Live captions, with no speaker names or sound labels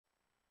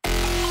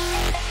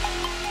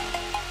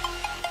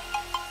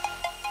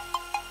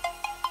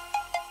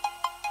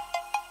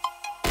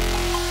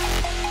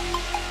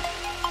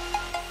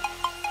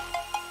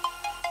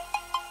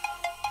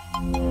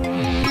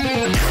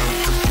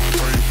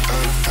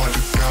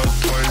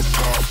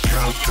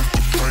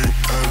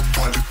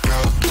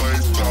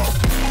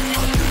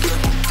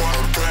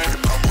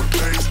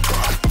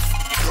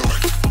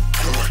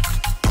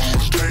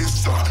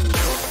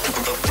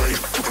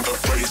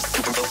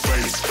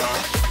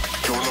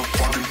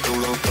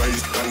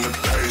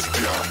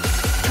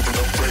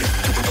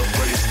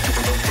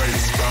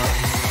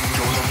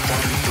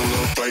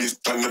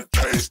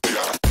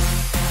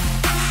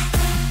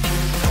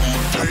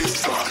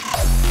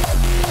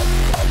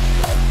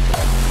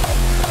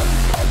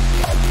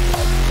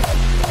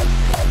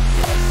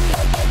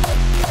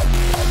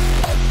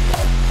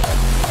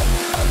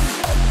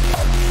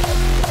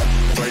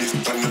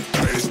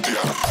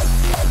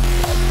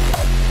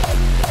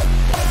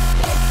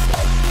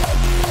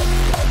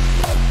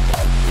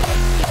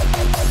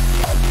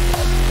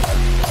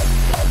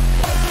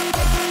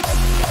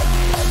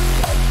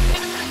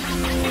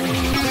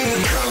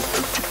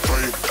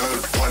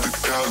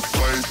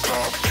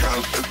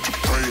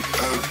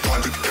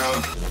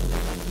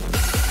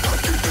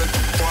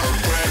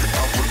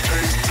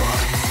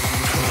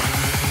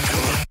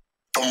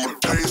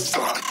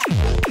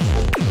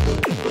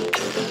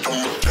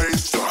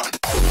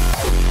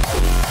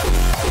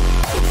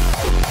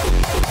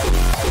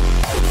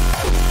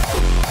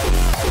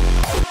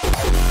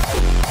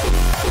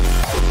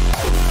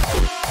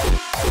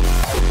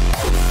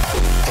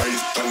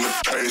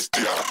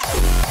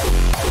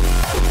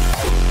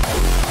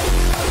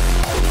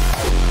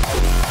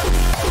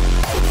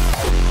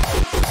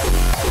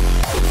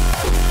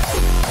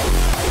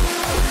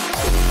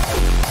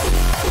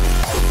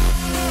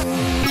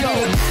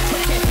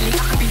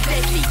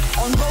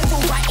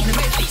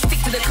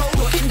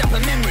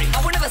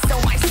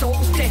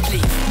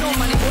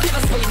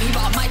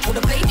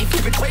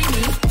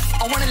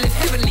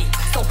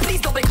so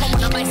please don't become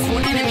one of my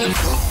sworn enemies.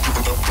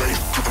 Keeping the bass,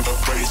 keeping the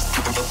bass,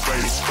 keeping the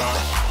bass,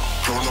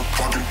 gonna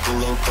fucking do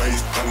the bass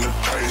and the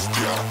taste,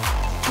 yeah.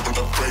 Keeping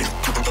the bass,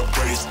 keeping the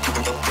bass,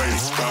 keeping the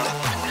bass,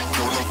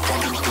 gonna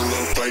fucking do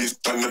the bass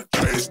and the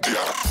taste,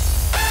 yeah.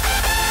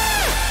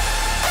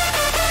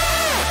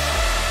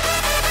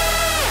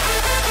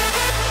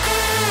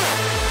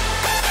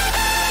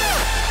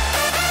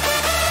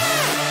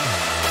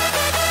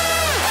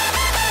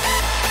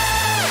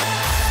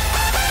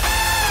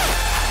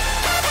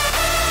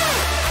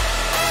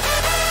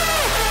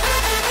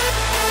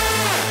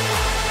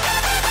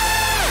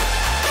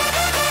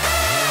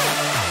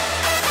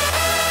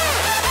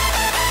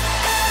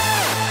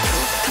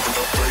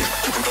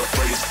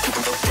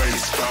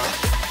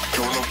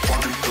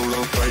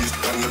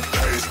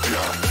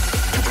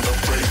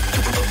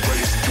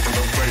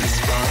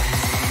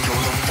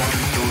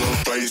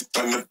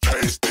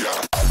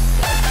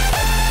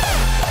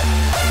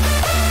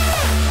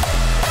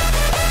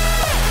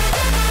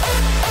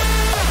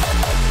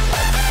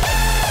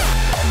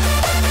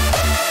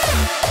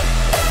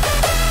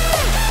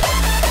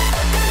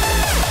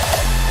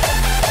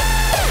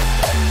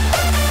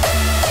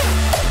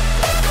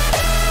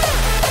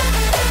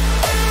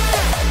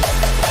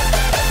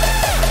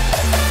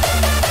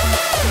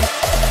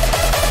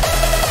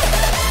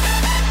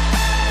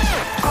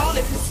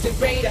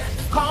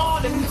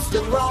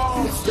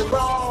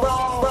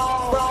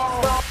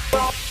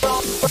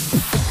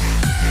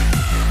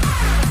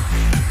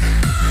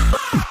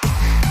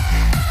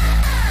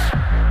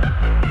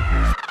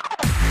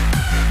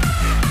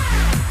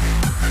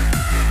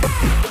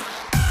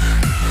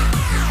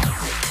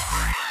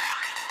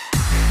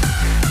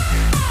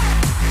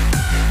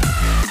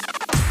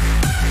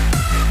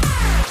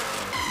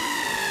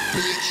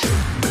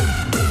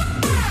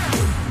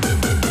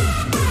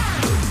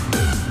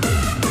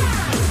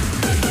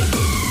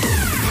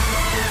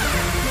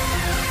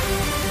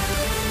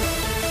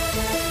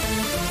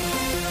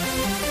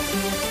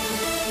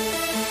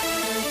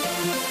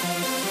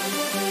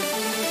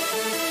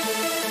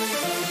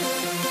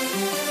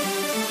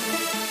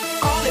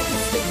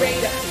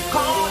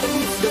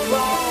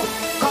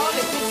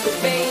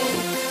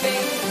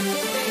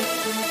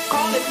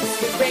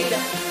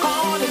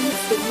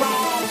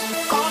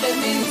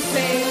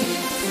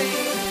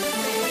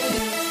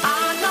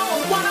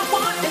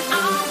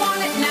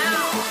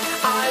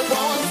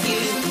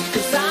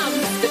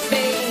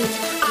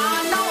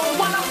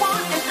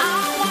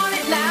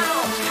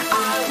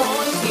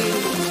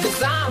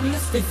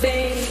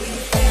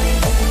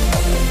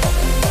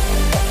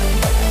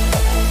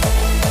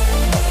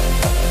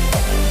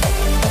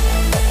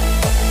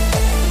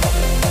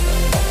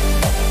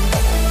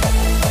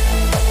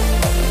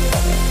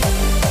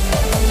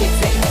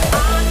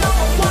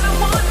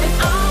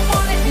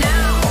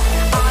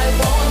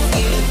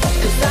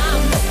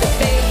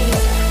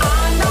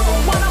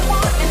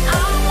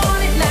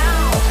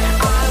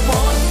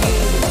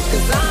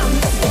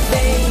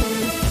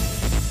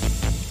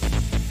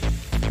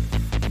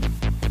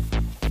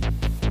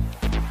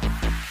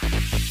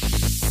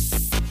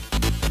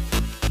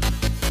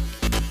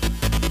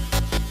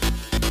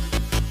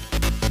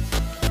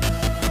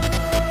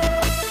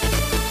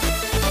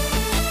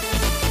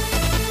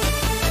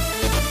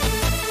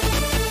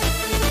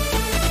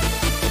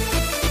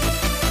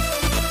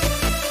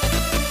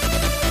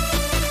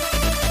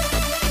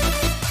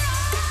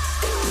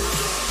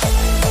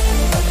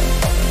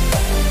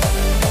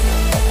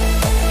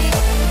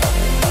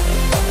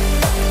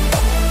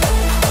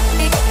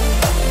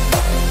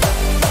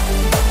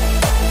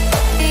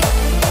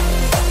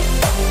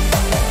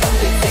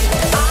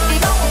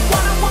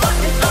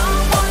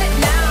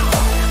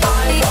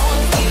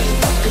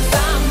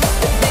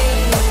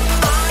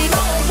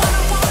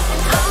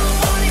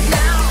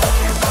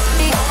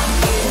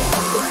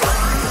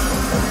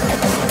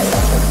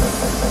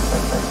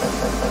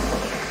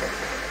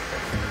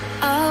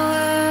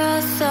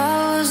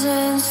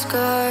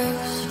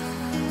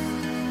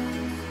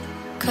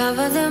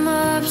 Cover them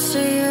up so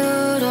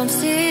you don't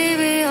see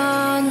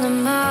beyond the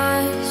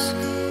mask.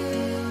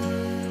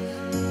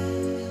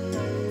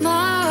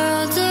 My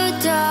world's a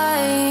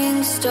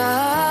dying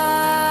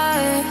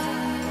star.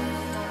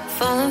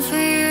 Falling for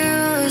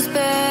you is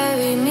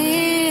bury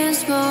me in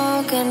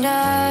smoke and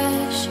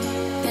ash.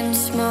 In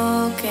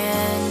smoke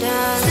and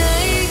ash.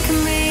 Take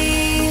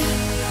me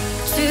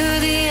to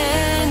the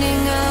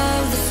ending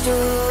of the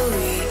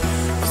story.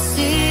 I'll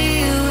see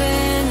you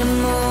in the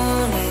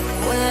morning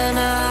when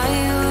I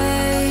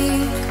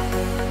wake.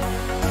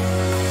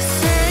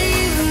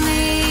 Save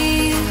me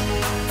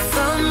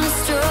from the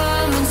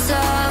storm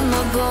inside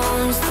my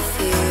bones. The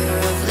fear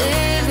of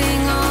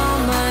living on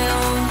my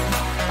own.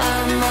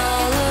 I'm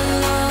all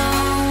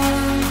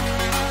alone.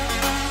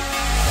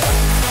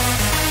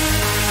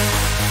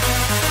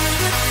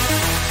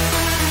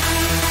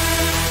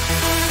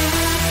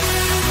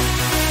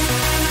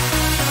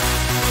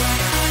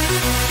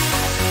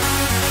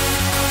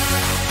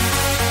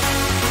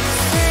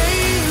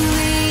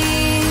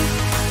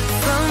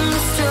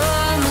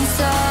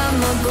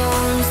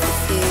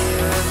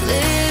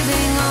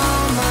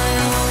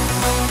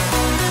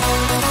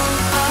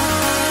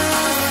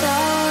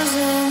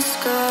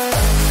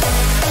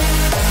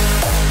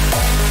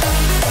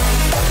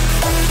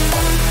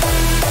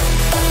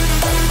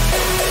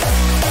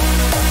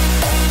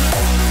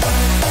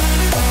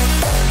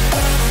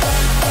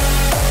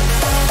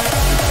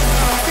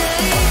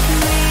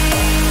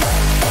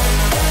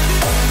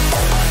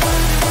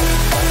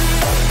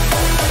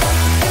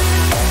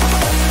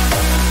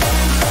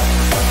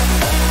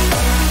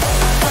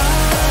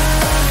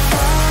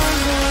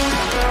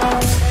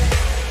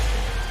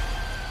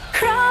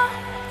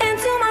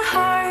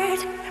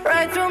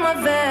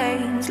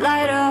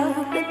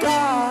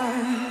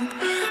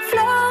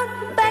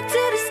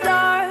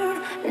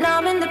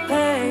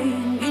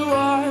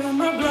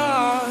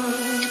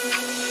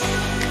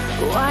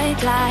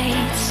 White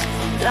lights,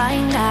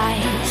 blind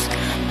eyes.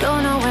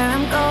 Don't know where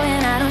I'm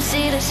going, I don't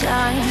see the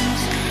signs.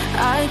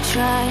 I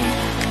tried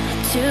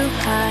to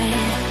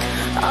hide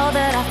all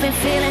that I've been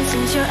feeling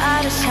since you're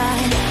out of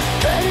sight.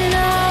 But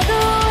now the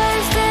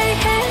words, they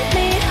hit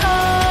me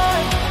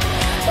hard,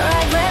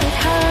 right where it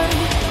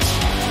hurts.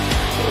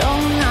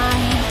 Long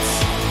nights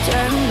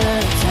turn the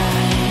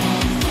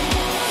tide.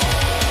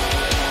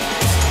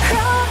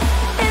 Crawl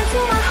into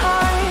my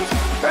heart,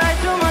 right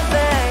through my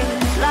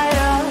veins, light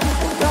up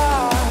the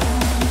dark.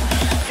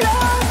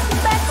 Float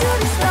back to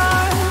the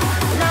start,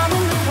 now I'm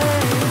in the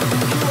pain.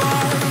 You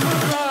are the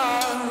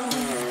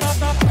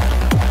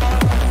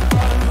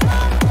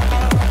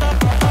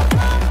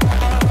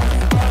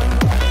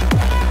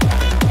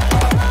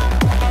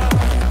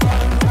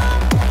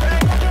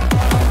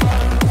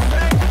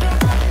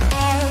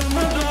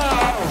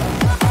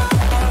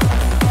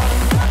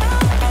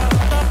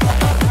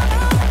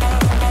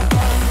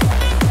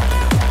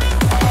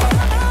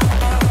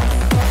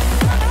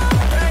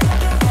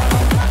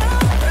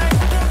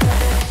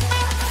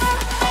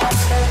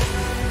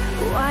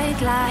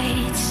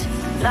lights,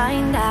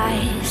 blind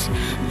eyes.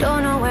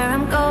 Don't know where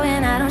I'm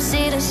going, I don't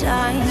see the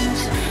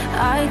signs.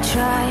 I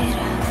tried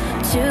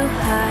to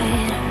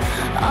hide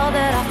all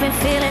that I've been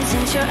feeling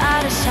since you're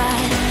out of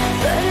sight.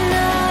 But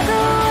now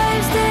the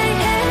waves, they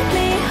hit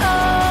me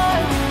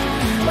hard,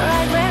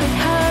 right where it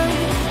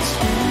hurts.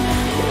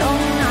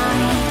 Long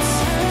nights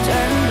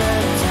turn the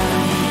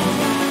tide.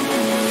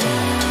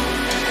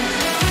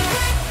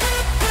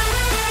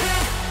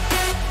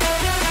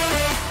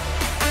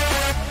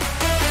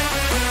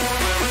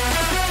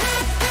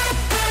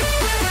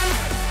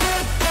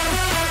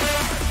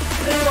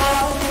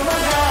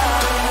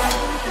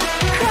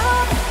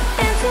 Crawl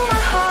into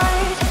my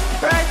heart,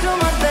 right through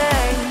my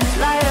veins,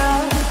 light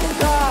up the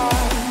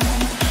dark.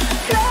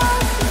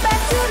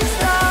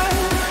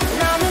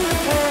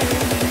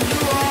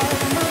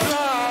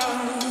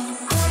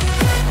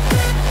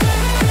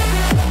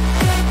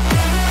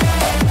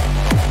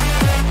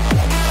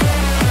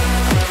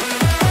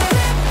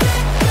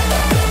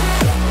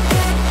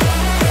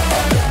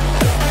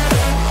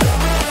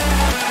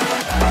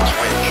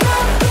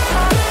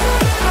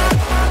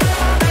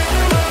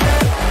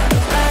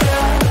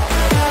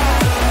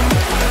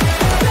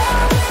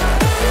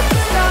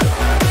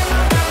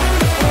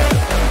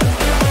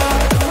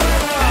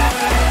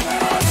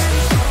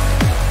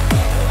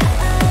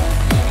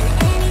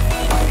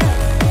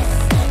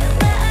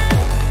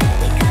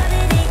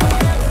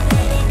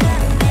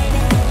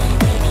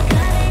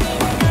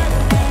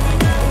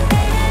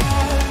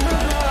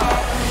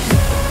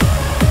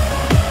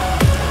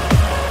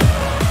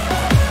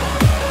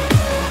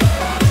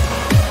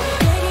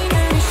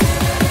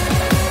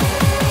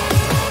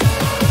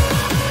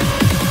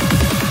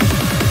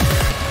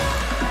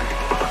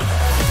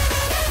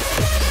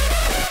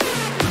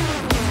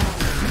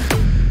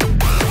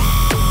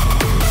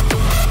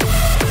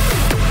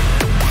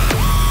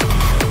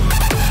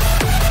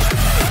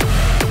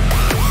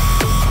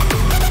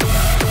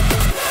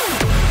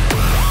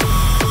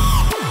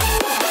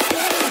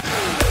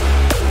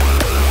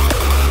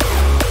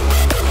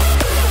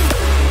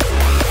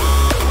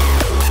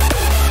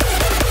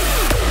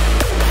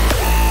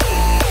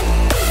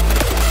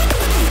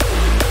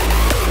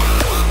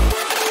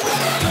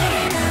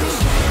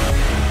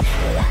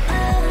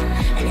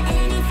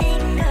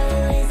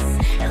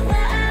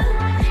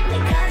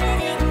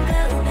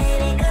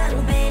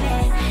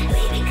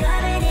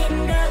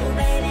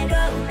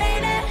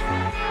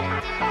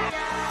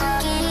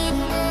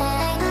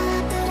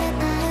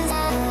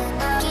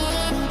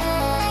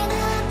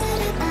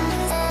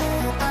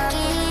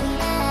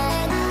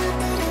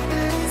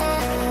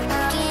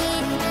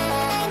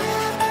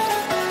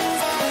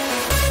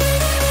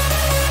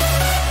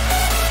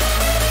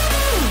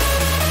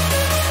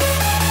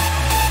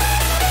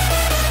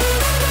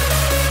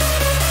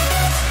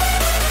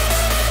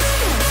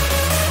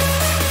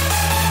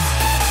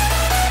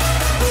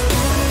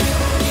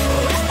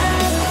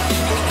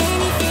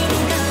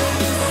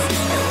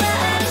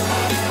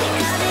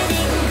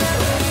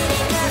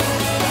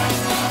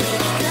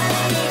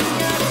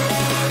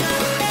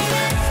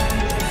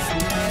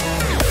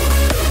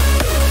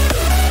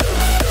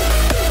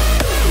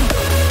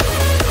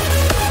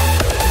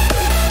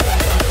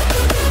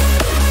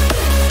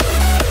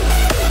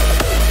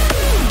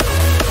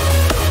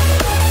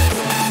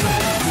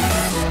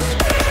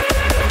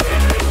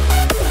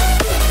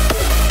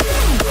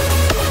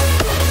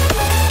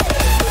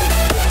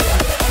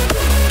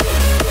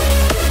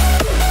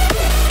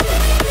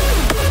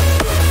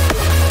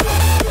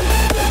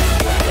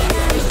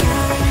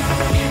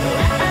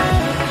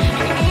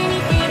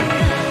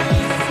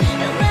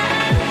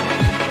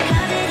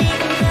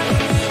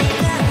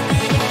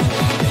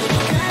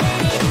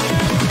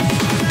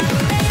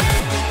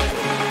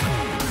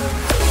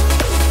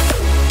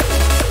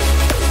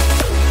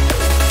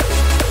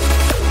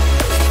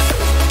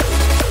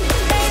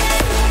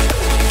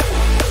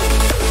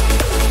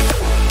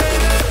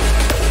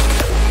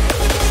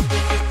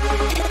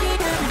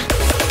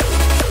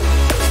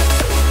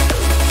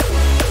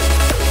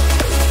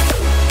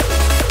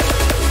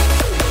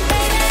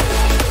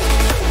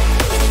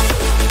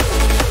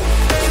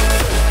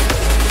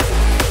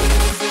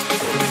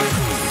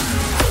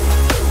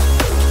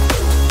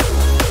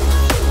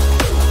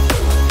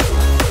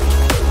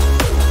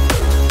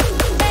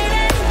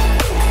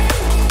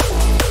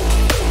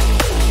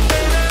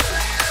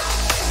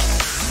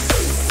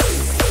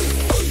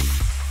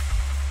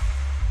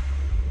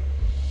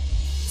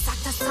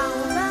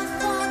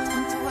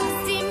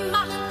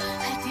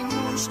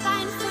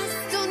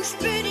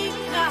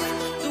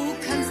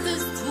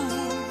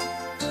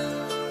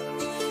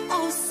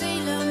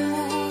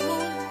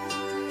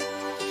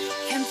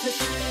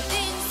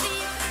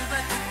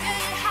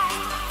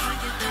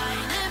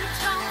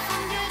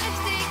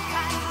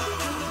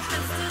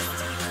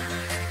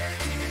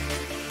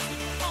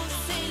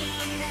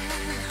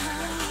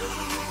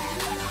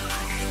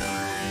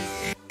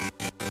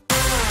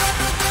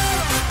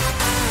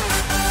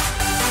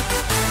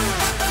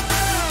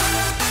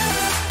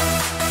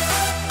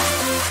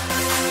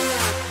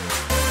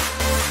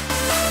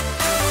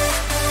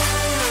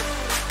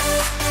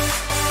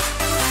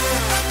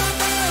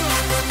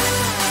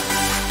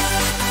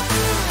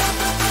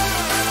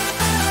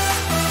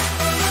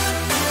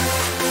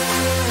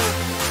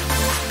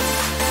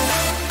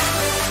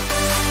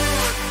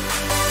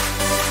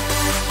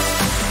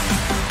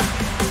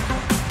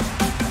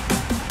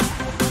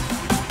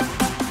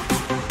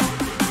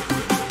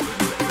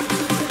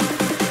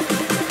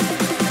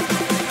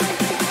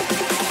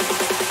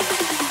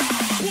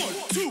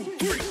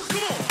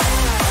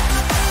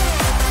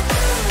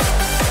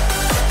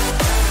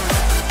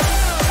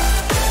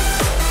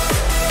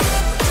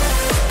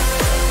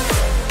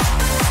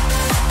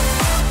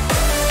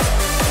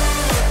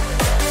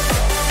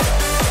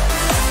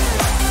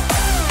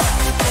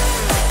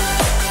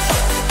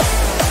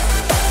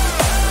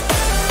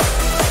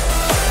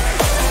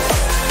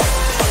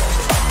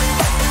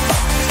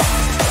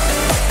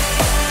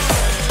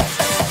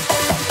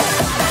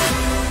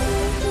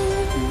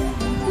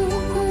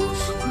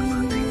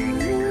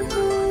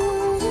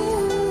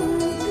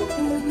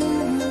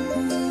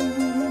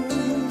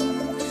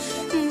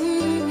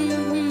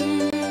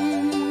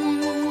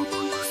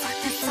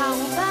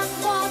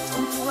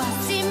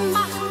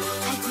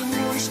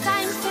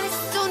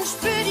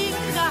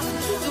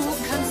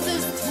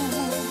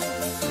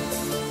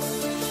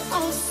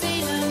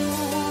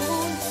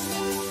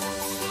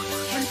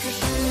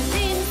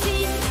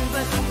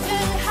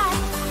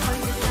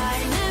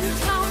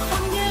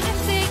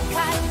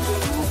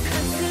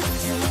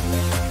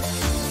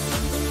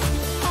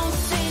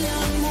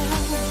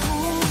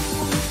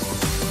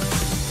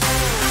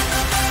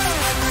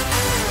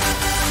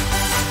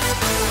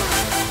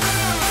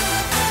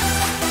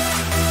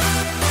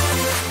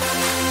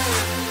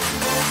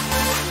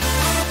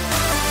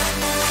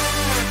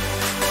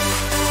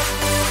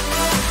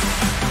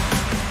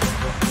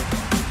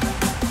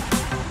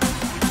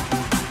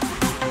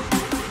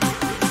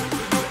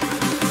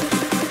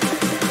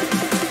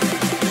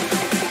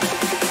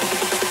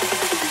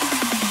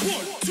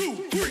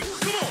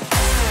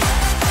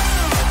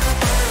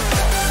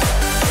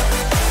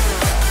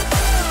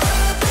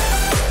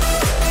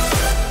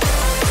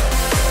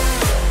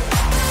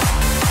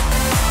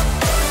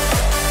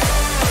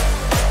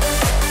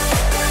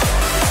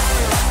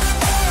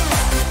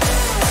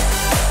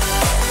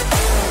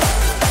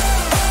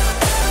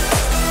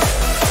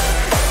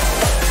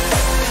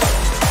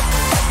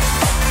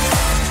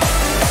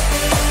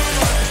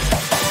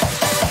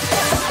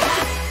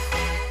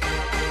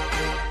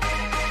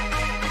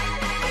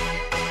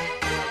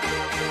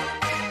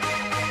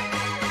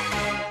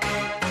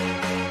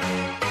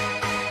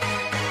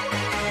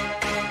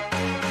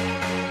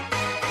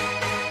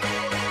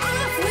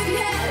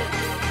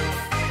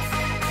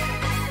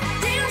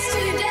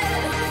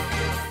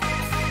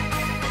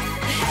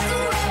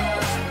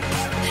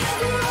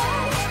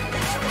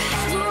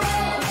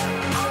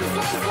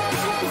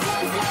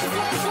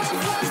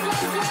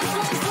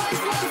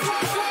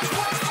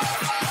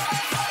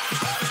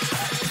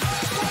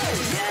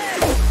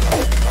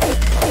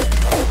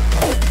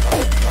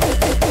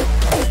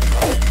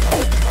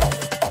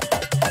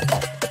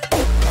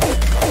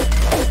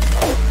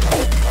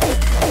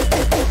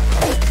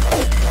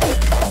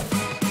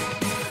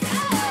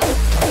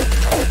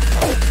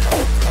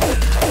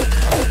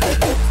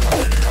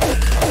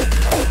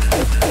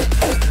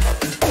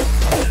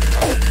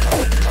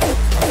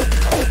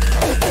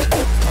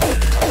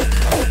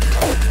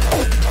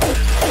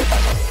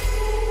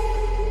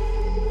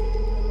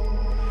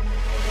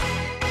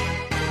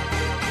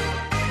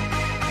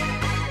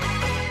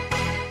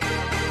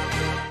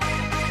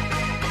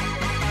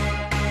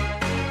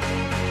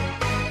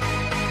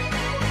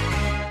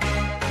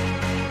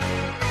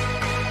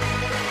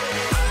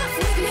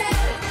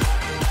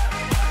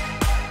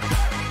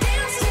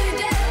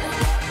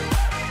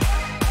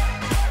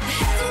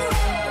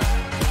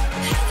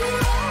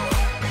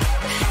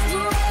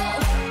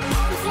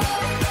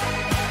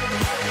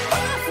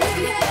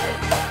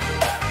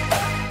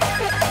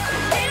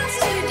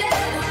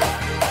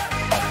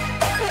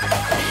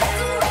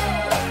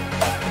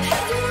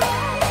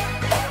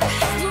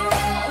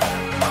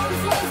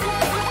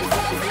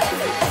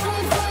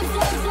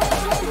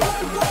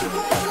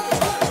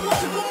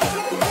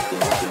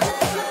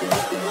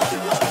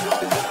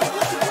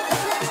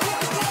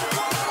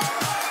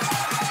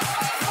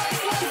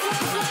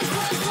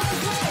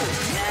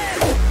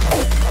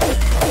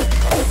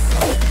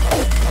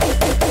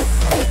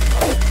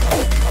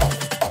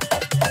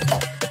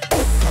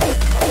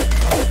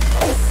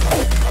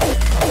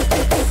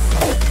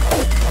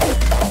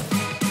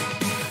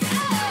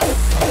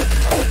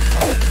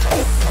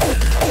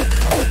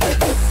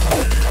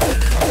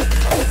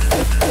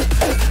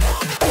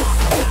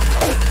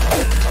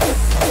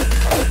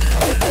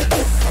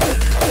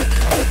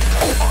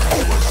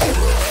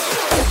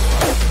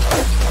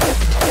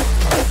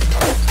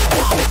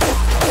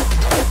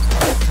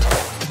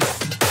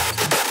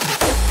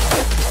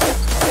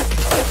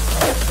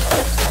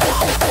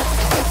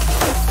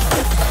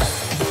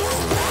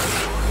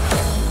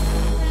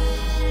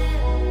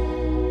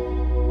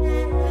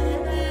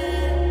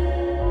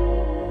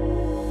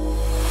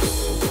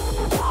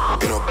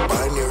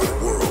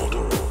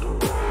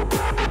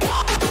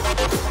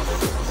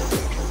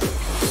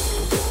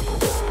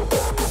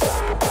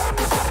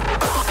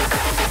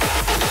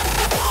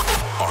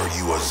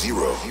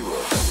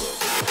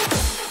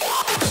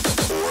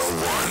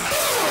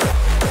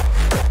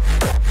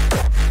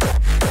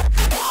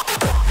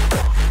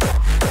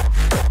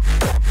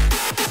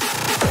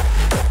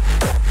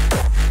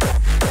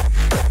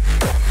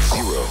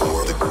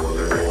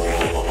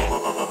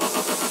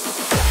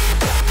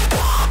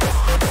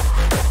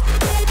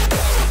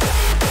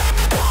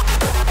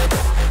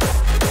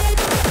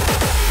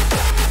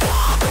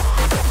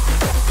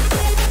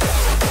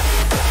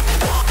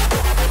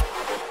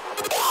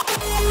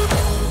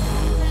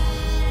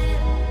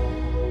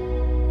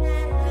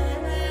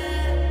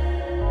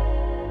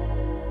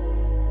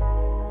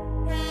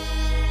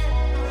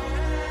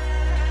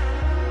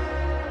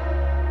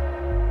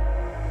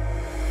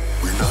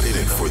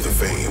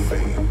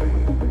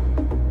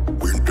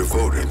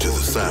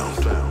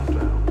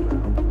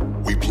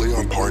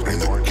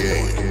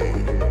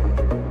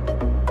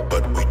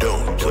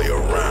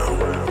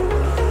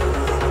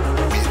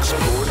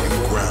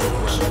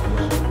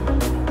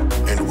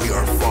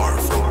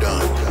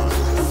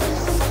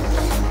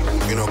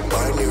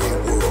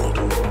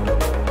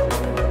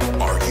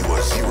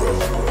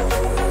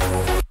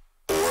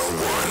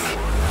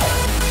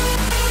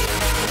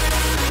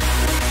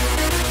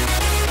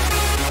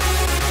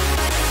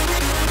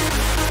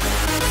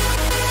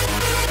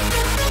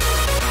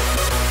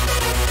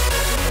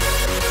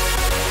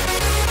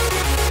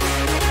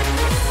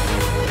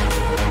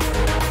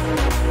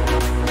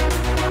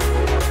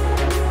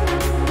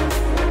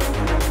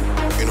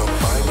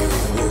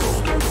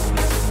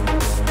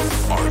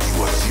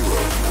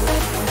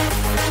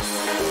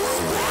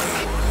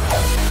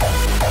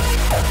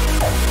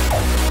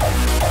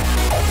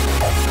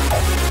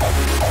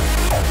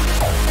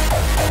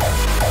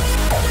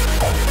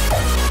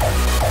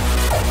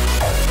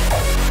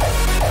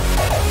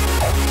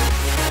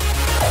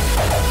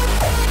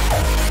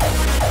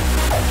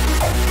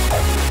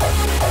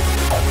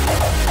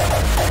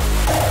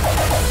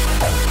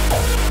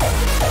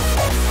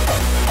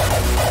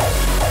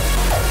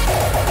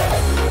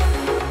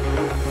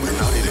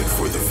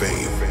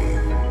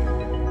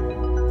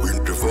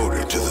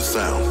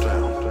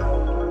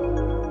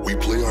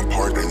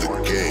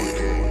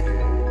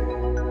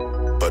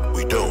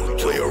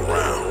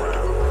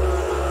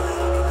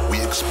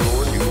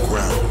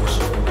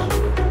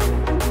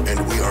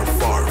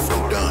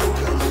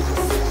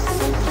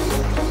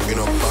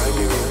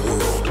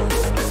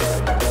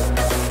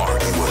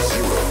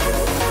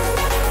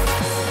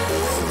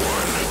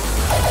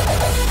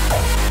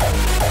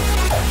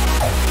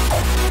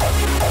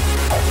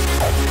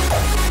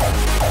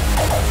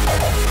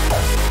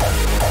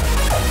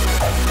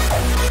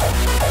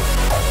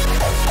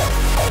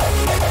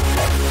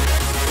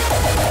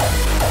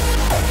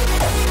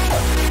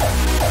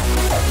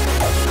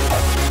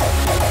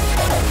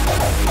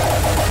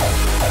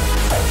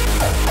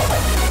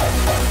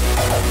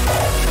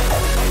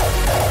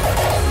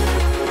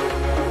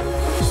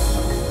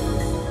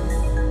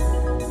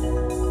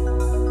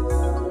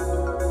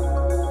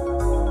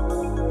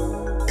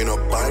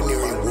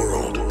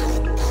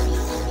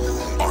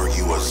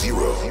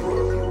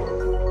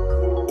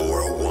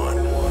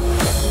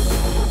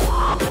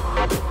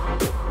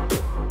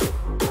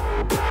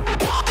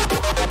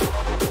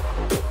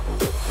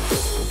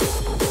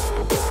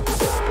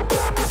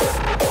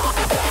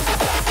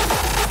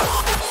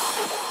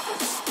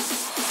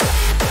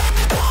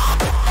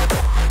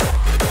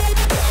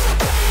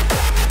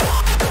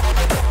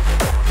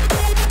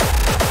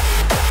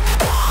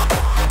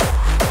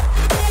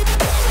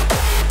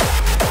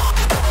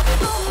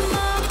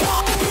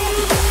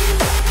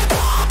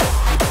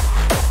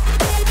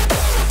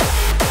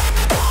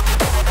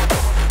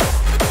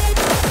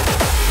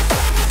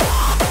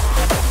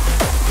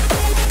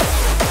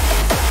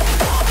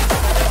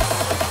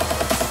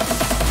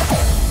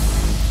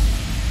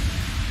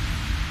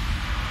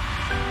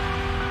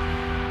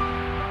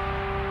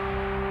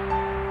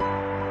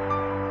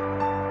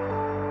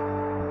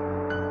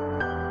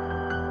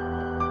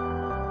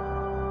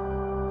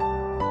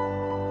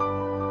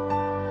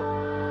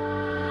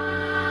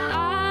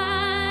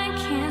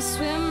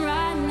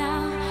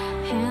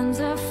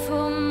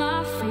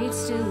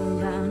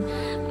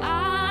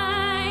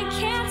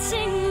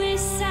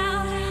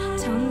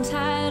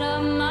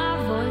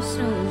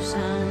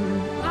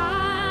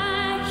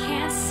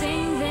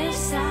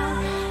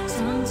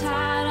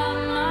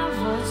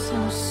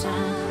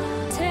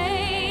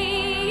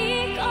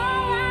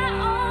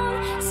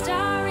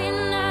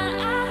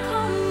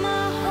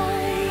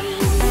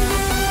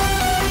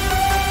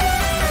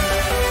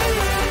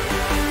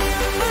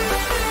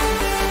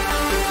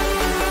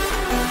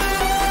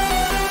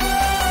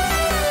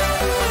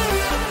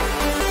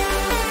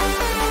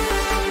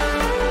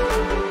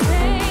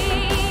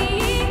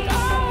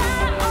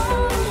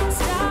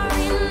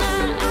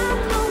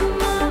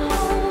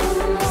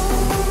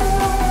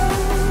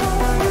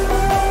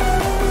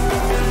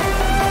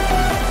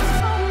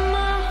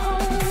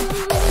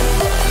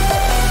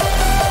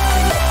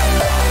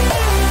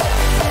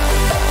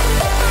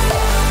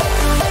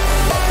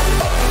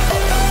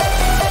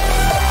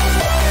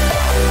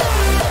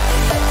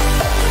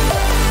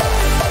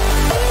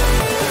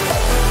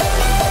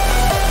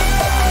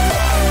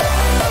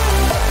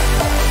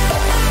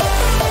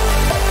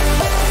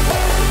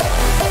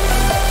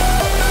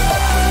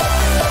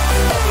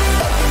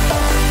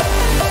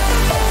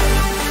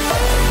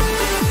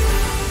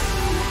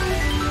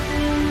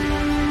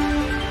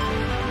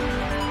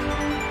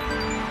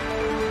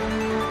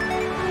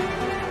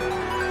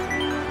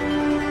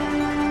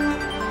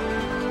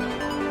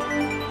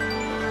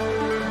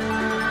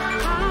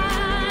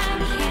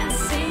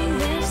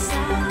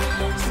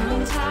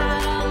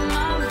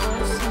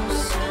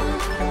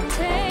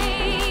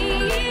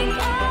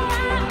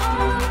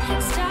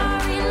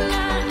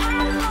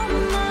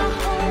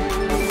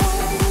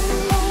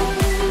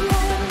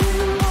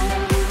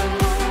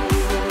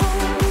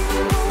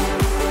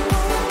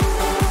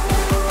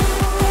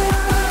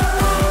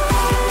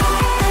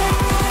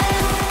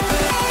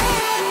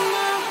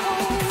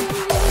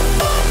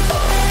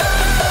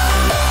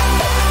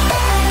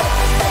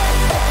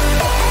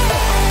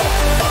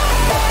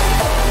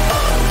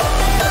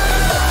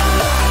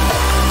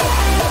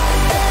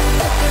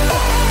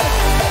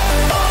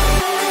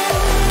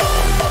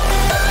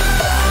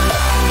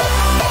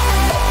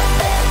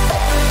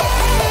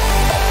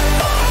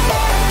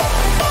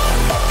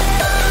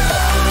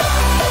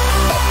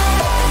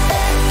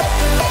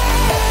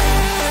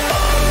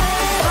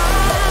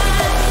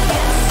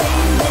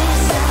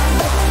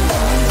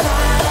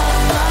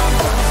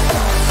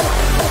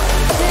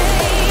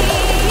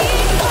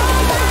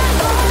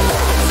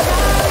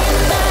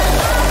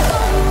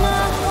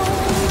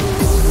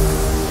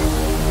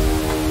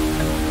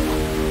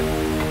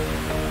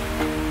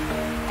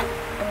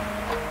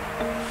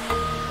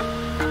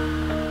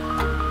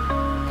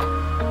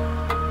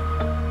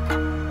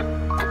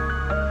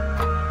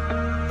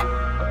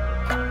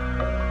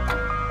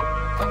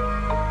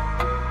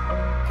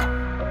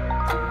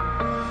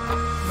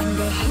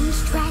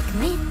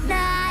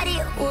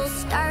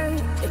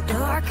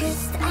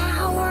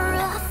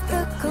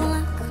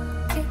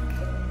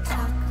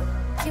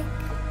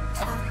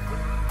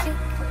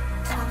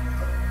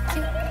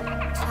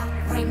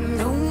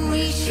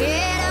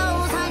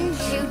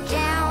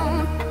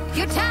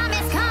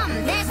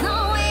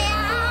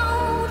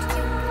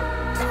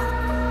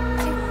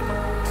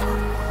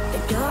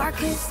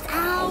 darkest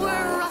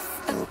hour of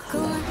the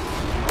good.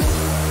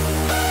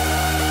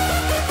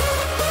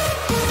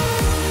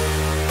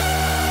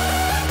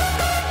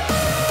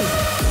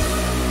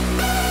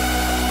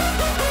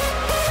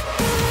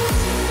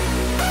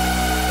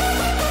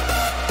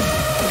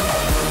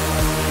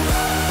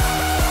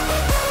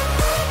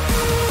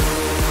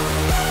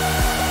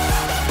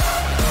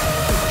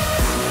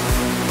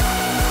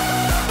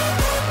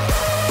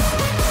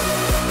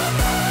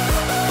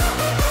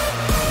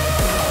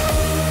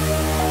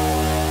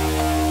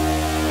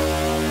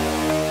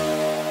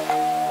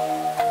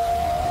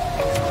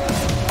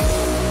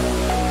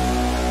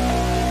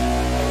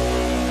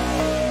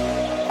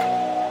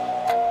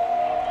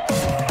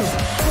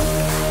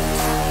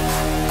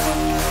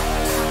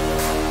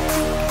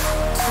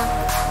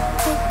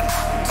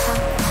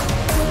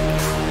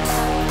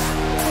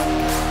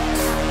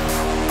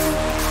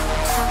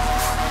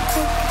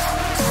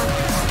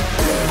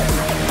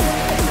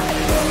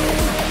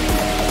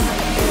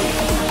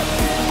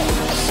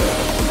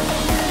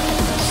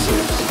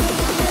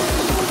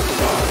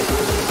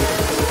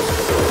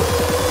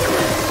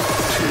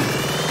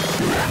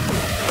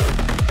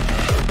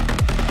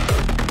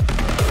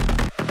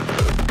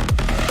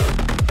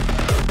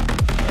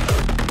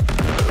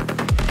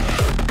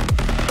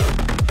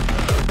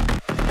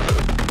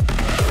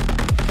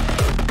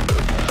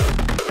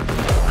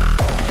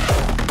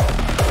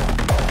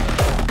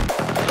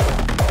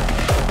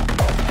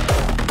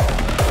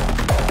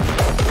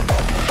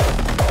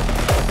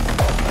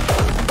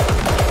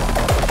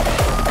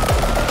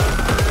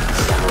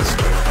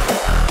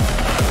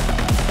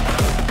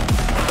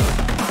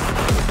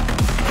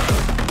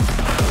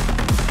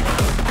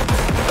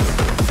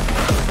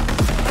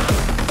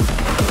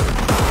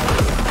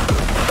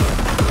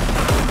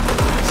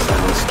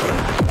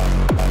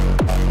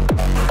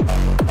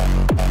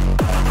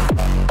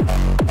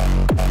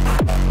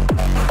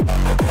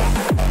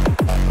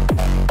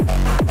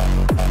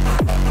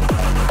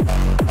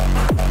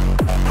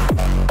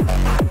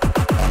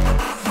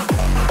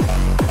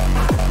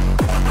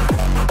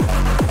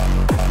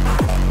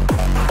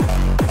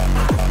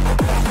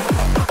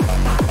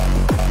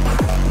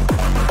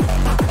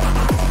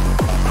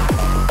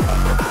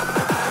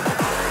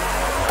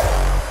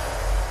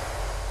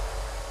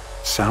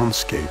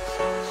 Soundscape,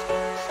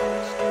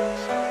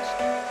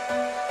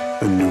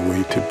 a new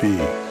way to be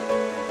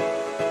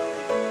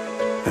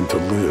and to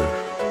live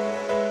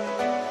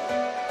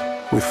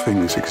with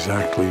things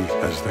exactly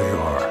as they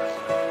are.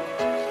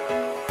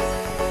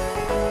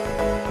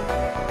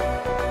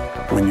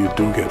 When you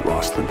do get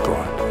lost in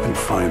thought and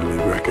finally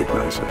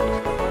recognize it,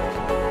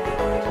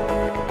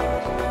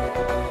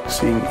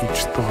 seeing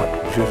each thought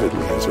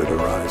vividly as it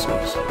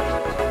arises,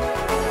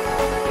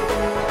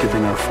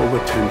 giving our full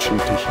attention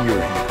to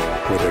hearing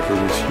whatever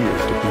is here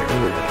to be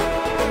heard.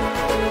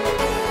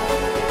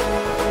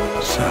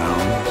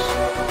 Sounds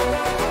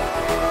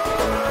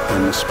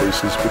and the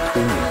spaces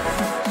between them.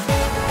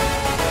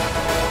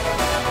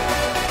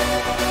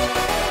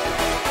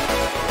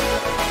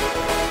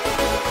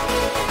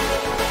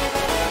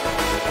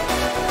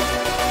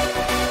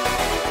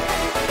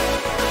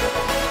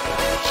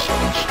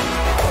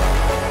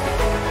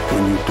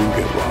 When you do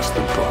get lost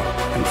in thought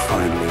and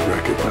finally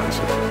recognize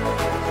it.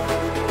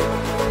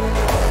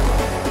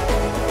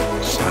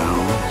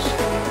 Sounds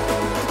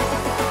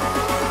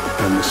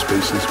and the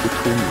spaces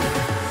between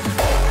them.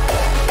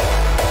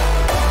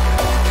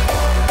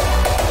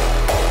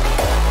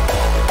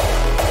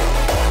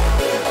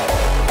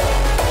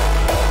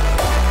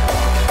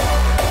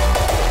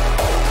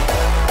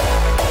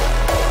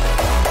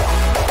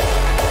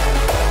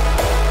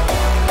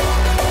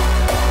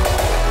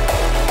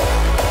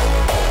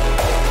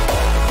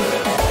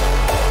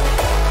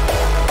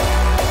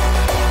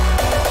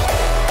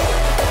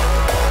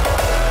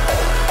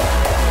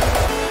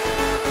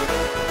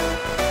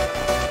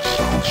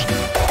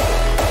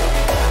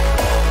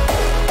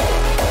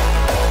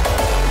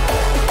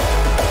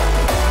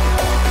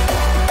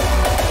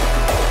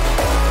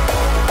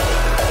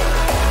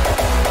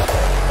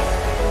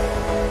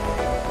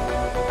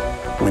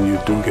 When you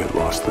do get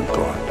lost in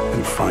thought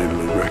and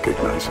finally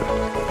recognize it.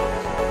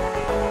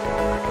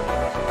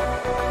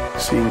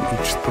 Seeing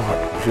each thought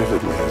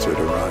vividly as it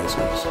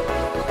arises.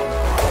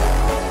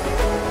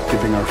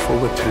 Giving our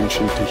full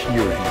attention to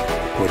hearing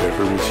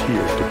whatever is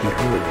here to be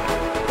heard.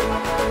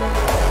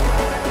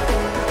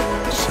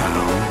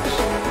 Sounds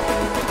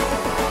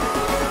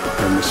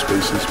and the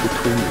spaces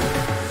between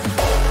them.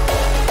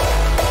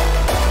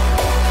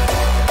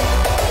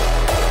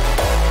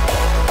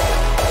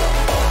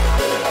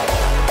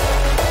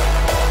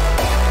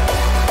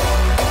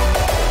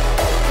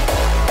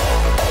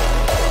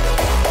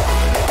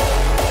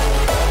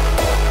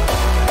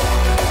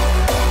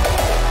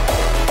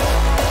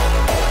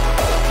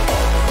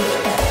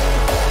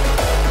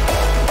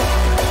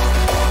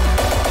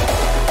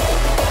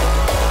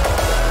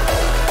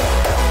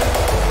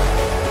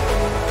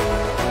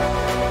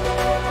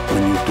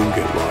 When you do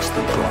get lost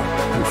in thought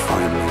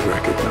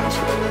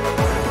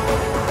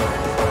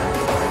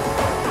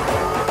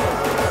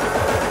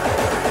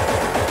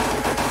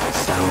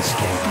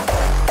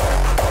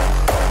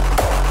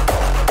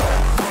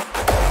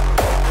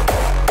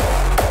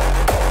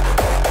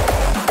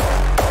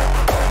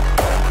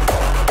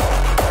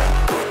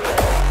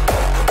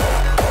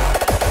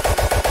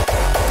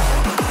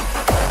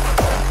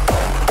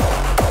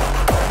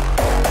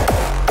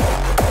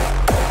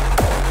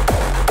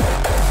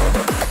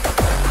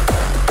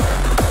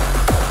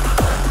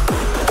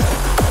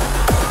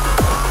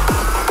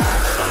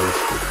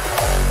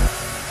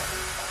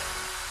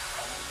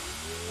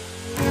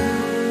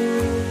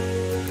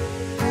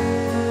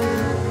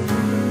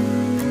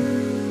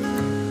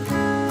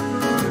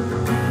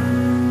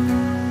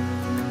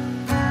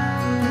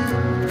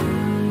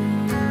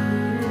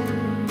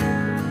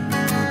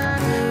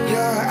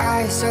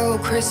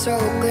so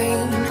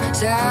green.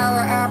 Sour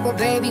apple,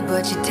 baby,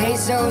 but you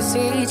taste so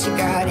sweet. You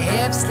got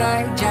hips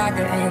like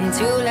Jagger and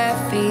 2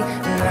 left feet.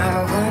 And I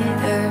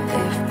wonder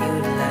if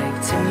you'd like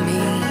to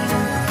meet.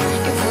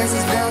 Your voice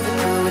is velvet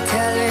through a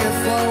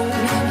telephone.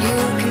 You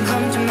can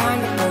come to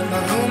mind, but my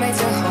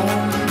roommates are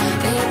home.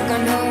 Think I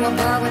know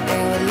about what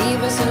they would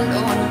leave us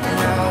alone. And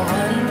I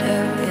wonder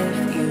if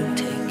you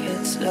take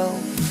it slow.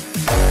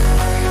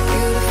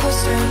 Beautiful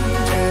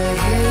stranger,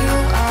 here you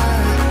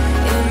are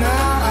in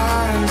my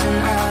arms,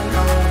 and I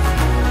know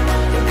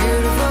the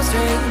beautiful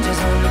strangers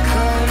only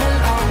come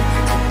along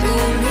to do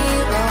me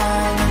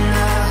wrong. And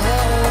I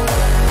hope,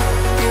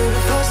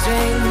 beautiful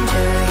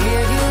stranger,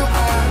 here you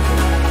are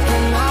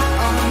in my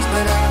arms,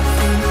 but I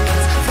think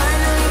it's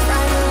finally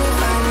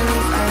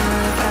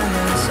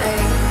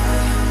safe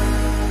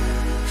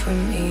for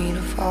me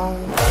to fall.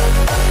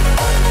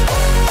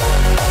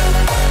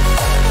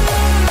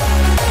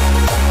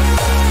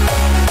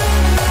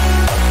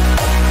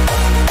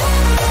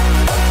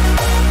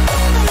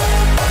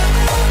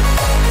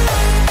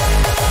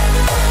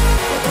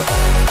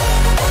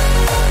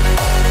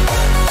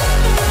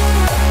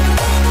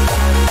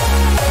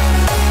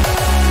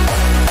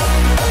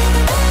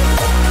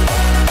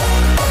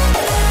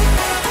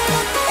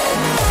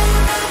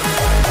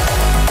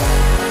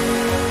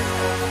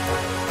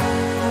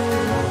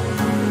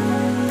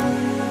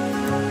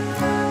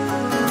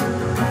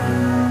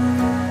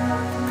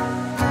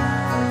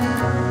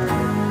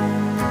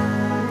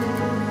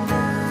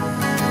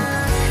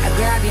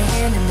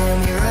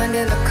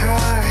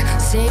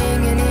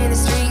 Singing in the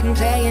street and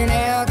playing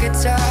air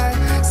guitar,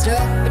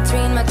 stuck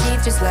between my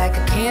teeth just like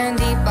a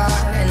candy bar.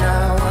 And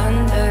I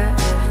wonder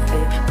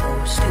if it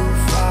goes too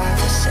far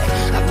to say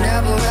I've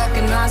never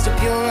recognized a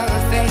purer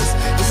face.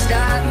 You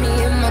stopped me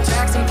in my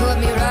tracks and put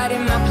me right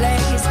in my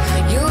place.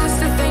 Used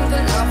to think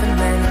that loving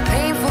meant a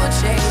painful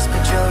chase,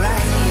 but you're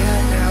right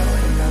here now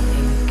and I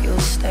think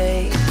you'll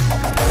stay.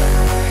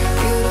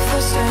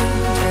 Beautiful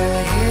stranger,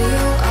 here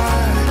you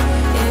are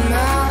in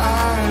my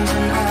arms,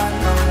 and I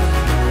know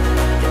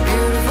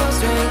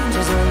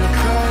strangers only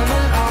come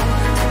along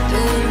to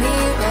do me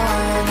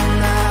wrong.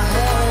 And I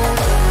hope,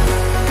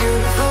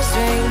 beautiful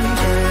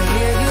stranger,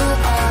 here you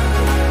are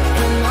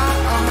in my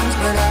arms,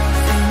 but I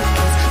think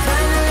it's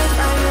finally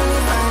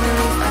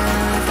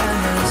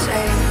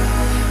safe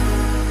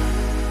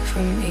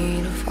for me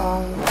to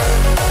fall.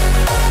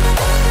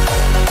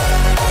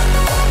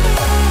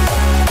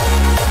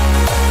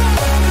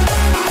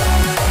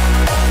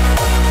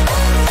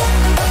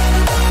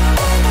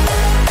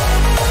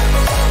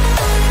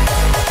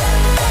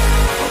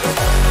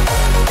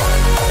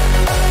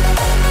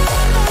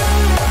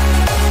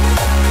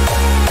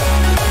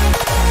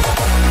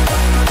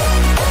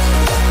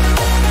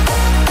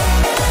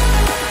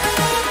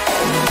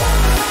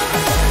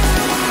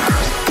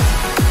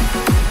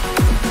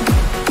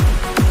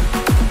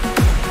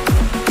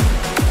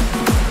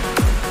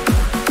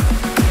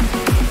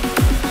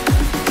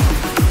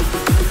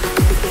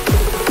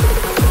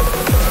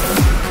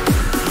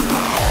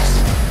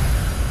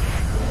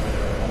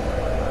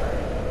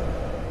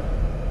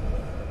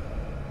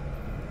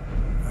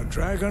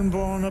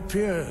 Dragonborn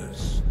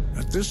appears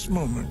at this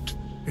moment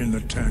in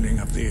the turning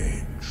of the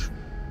age.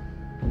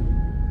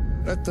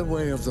 Let the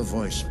way of the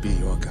voice be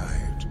your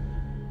guide,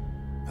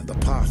 and the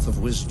path of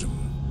wisdom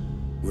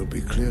will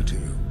be clear to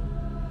you.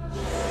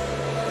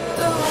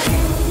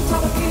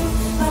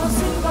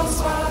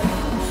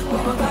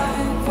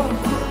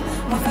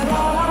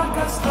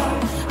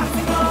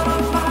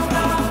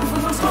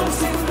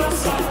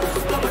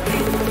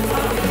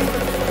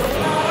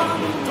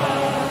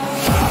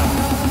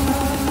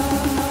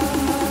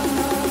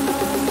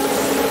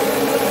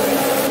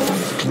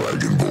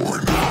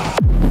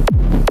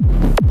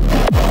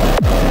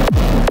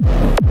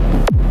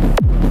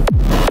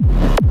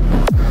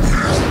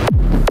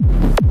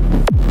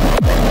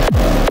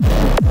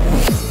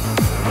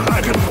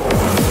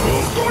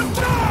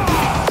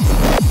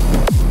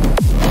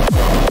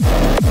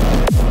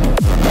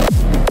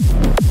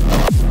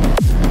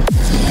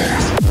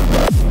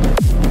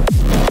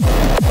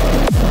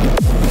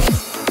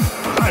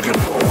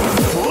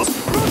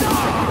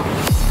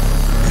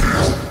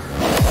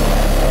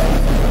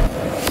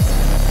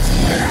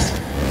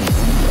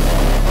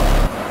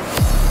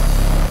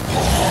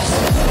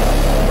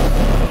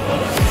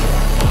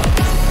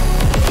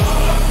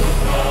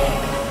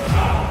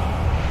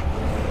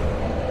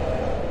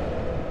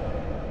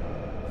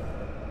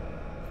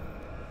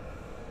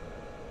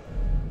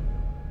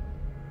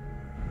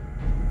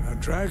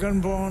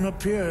 Dragonborn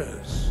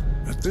appears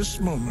at this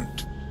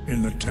moment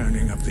in the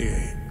turning of the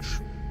age.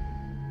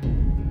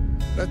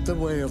 Let the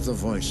way of the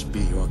voice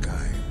be your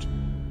guide,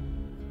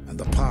 and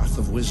the path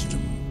of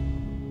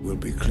wisdom will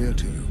be clear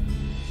to you.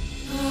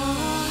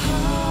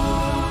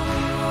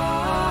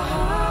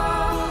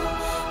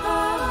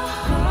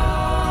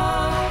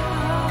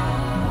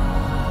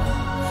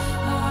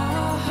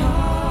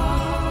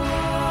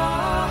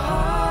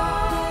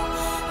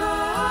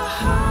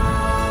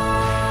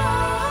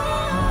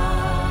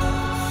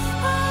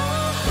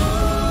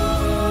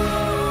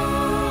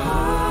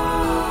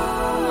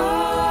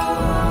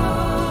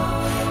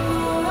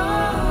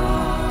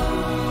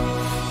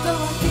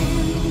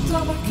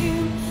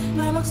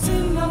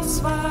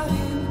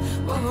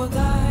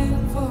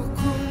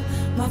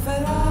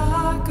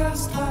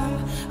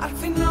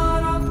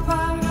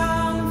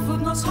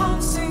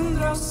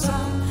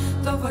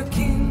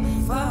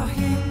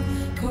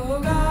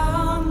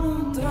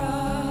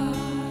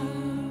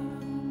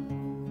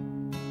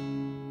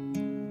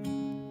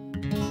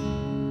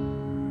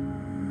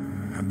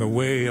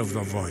 way of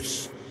the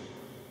voice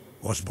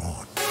was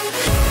born.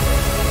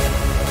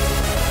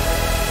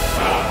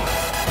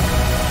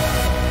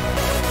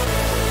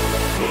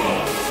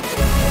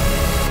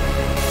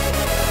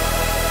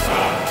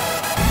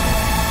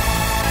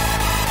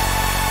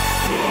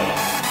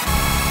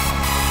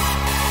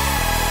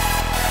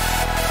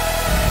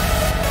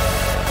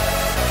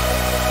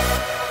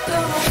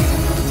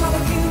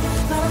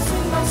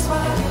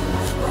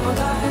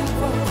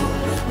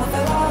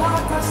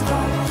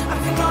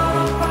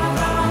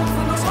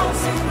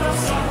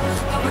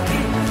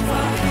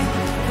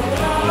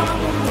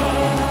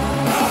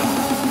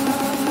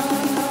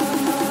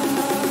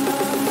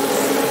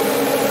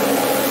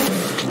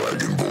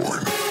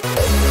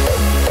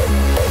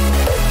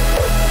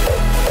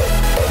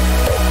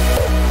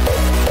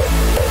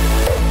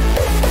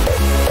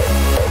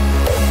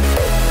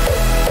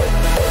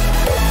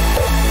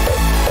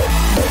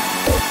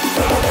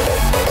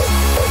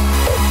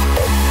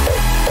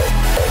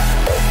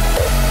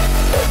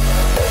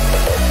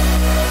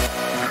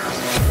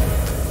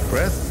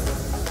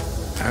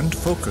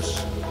 Focus.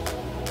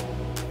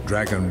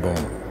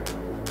 Dragonborn.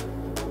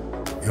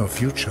 Your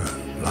future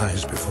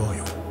lies before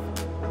you.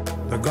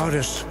 The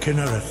goddess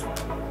THNDERZ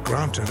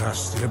granted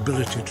us the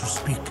ability to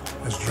speak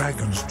as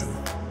dragons do,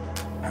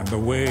 and the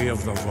way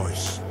of the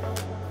voice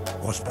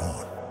was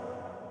born.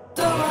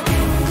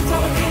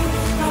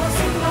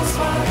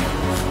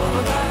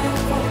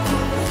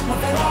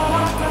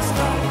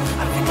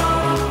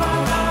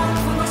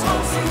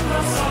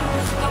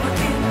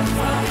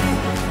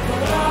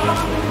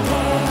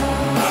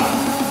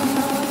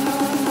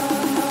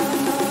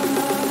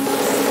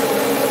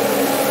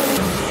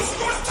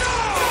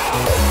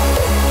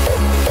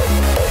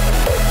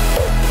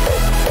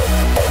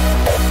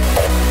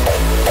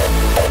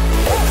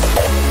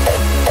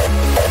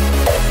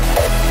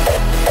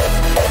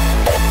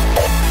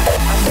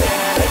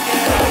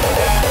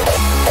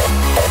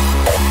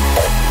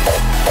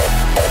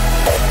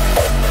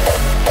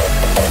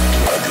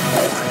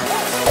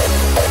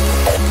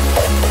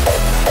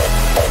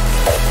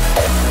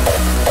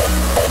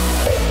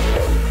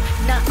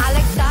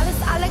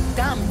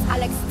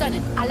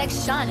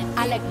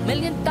 I like $1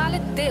 million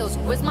deals.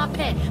 Where's my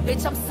pen?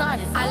 Bitch, I'm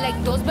signing. I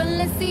like those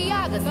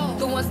Balenciagas,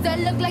 the ones that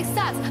look like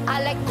socks.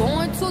 I like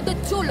going to the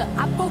Tula.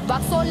 I put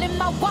rocks all in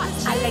my watch.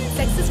 I like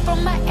texts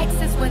from my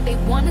exes when they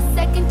want a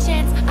second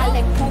chance. I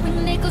like proving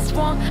niggas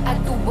wrong. I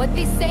do what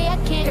they say I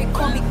can't. They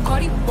call me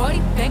Cardi, body,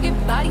 banging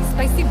body,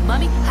 spicy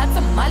mommy, hot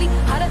tamale,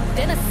 hotter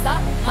than a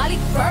Somali.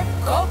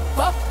 Virgo,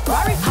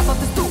 Ferrari, hop off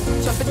the stoop,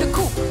 jump in the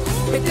coupe,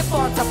 big dip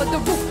on top of the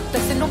roof,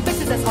 flexing on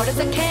bitches as hard as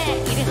I can,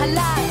 eating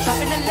halal,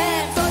 dropping the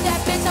lamb. So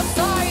that bitch, I'm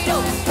sorry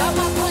though. Got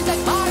my coins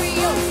like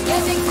Mario. Yeah,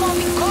 they call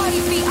me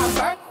Cardi B. I'm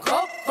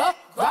Virgo,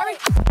 Ferrari.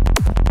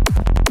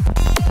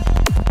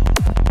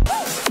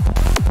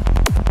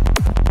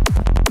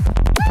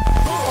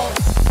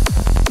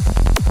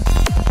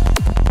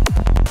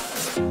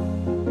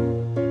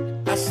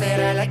 I said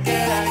I like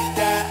it like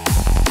that.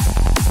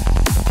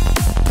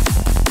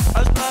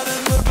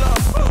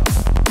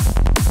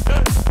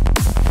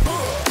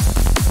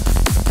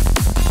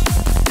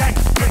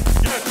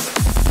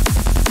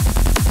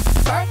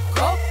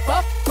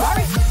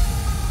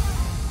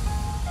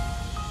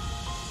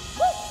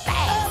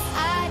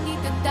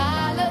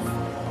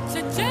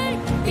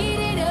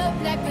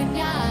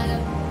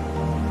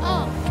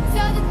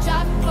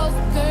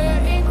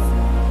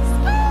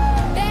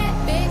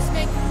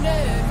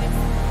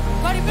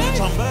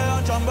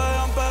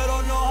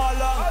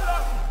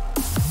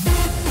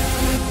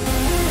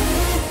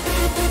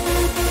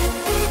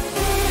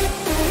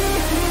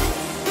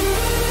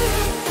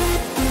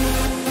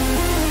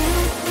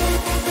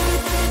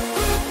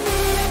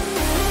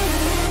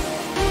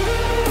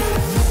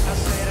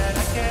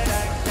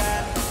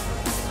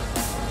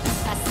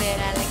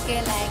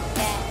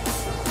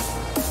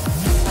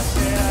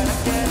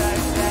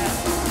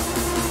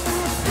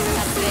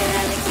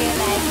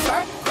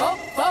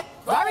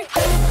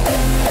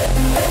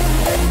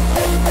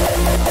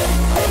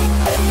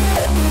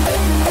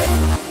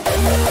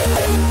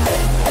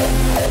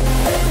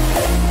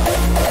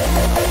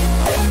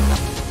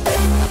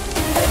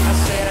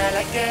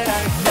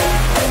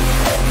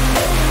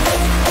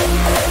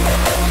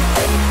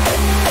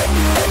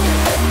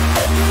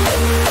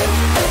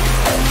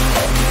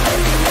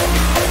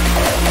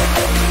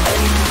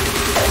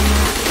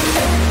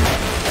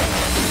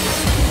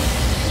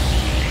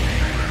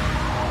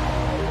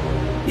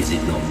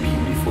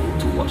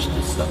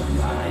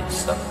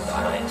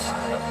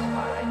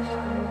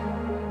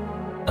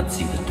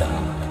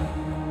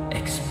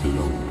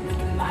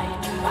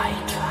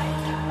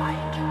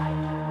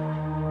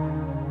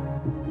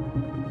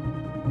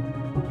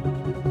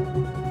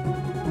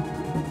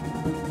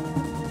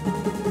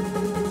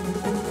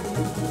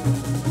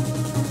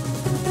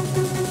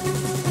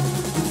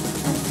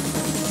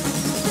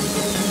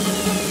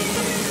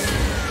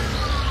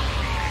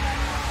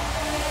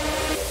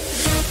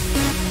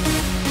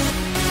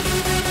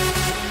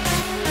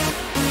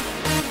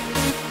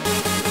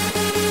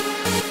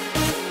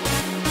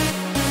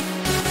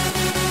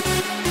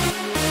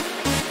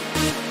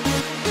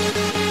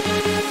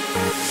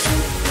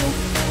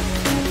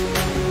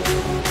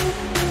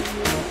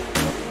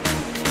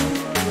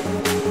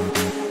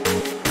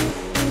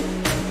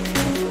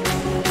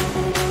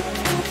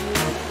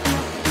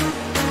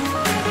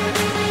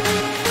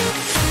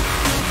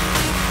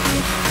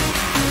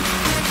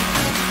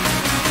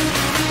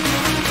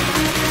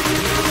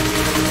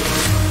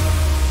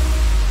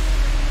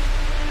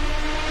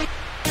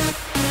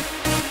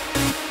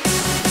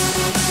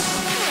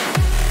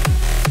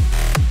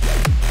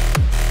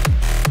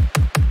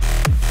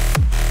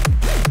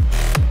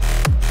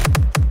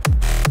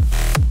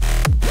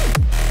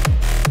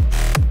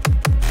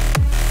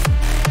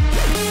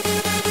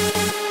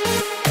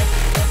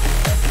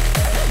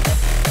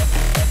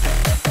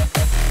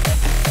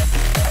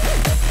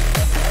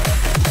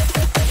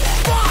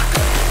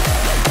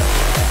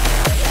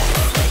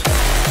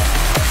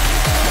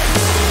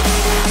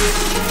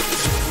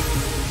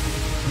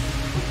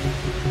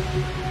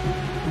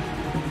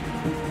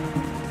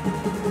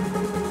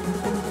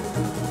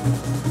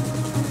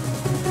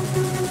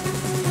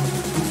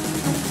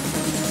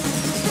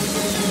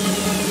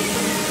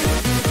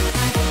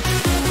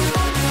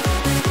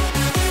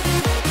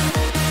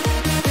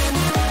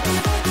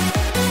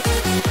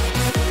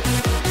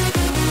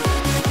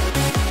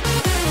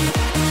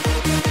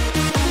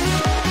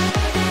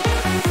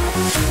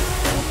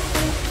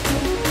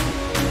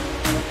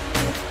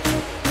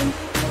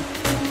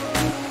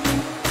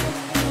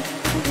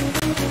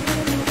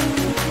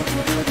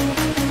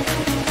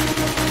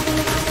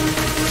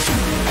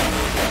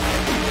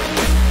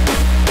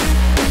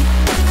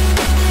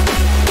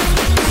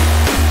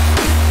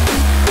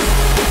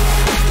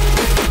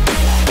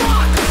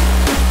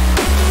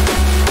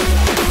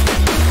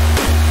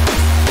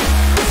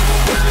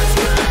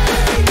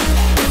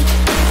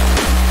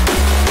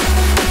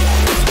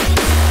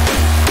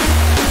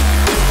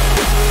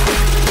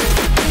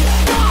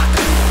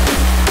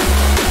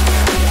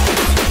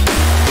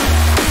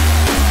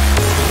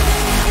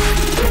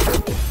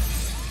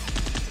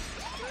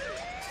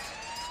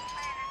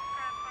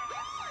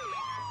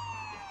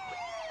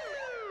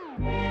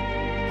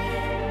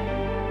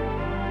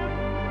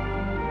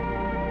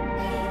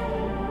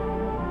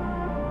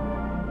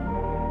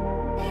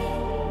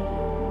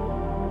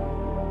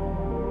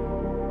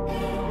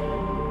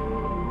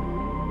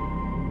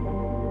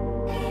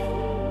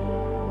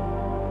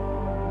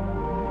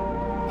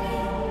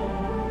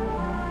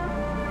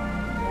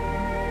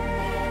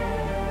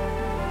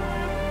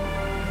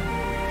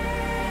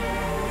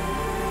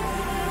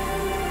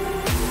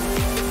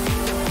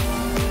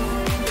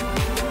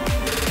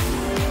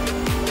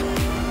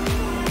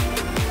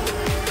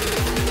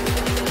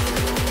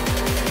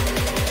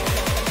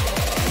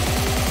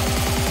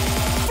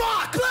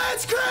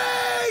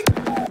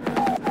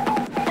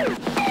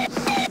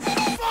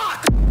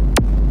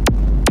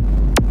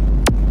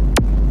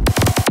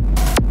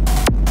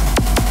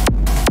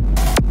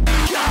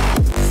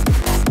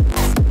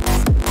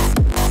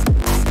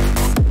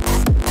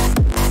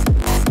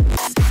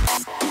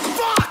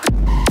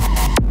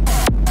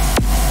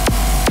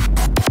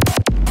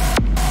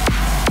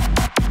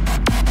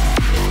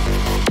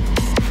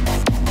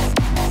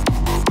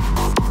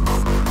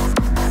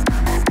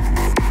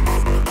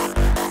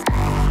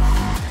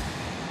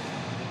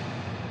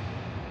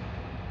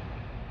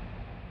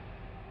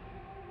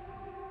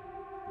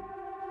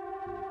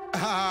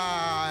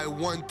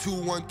 1, 2,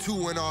 1,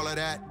 2 and all of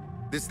that.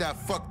 This, that,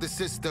 fuck the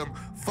system,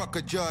 fuck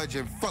a judge,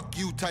 and fuck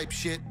you type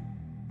shit.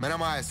 Man, I'm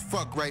high as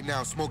fuck right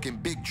now, smoking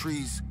big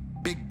trees,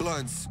 big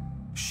blunts.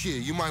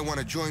 Shit, you might want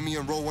to join me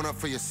and roll one up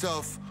for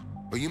yourself.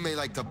 Or you may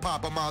like to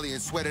pop a molly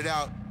and sweat it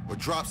out, or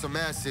drop some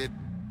acid.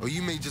 Or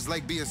you may just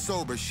like being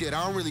sober. Shit,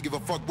 I don't really give a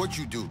fuck what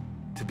you do,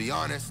 to be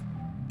honest.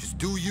 Just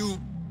do you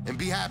and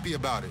be happy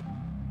about it.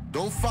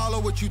 Don't follow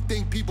what you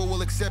think people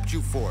will accept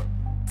you for.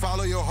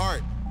 Follow your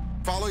heart,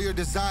 follow your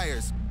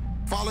desires,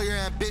 follow your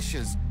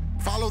ambitions,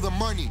 follow the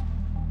money,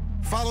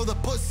 follow the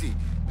pussy,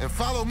 and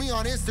follow me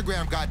on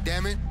Instagram,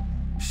 goddammit.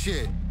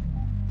 Shit,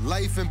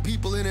 life and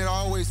people in it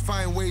always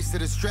find ways to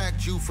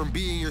distract you from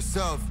being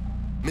yourself,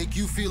 make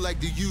you feel like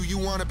the you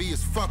wanna be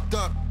is fucked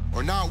up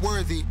or not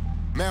worthy.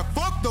 Man,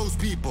 fuck those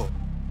people.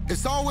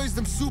 It's always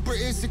them super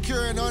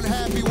insecure and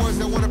unhappy ones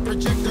that wanna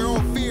project their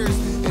own fears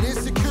and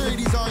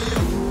insecurities on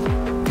you.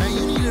 Man,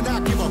 you need to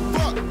not give a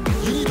fuck.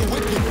 You need to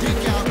whip your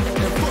dick out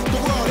and fuck the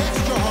world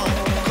extra hard,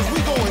 cause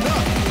we going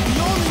up. The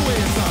only way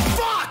is up.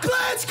 Fuck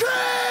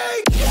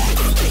Blitzkrieg!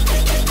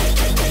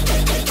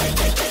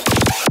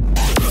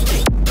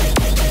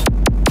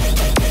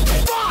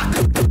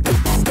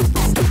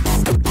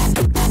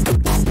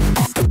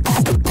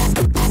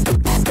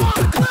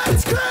 Fuck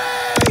Blitzkrieg!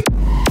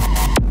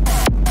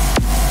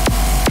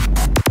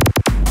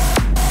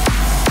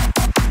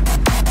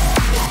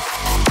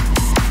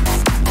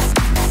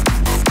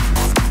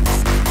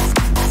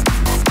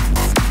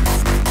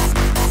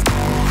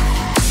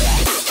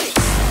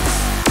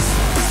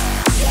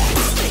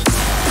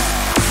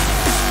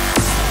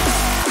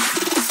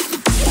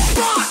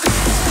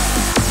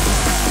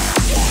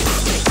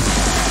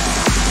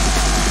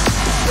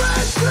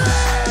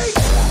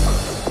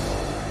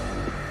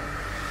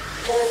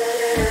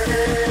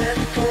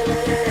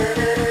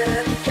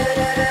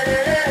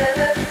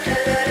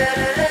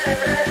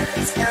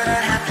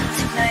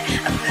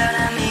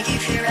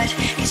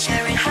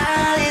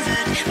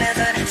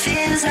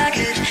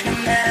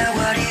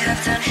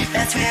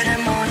 That's where the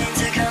morning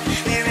to come.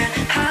 We're in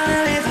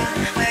Hollywood,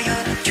 where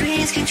your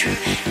dreams come true.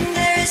 And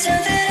there is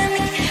something in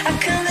me, I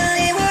can't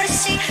believe what I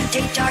see.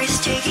 TikTok is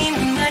taking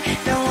my mind,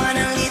 don't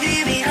wanna leave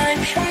you behind.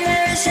 And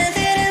there is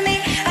something in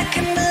me, I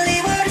can't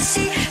believe what I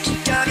see.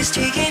 TikTok is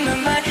taking my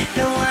mind,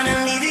 don't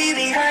wanna leave you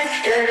behind.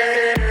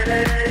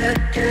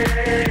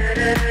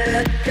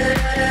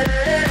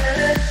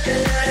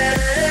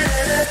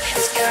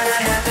 It's gonna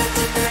happen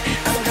tonight,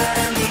 I'm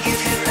gonna make you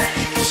feel right.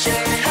 'Cause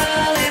you're in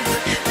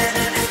Hollywood, where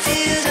the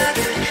feels are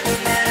good. No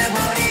matter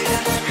what you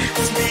have done,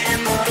 there's better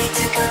morning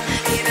to come.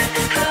 Even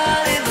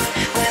Hollywood,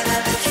 where the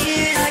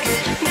feels are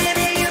good.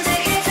 Maybe you'll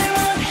take it too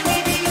long,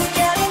 maybe you'll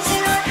get it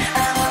too hard.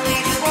 I won't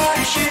leave you what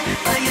I should,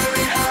 but you're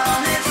in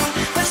Hollywood,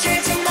 where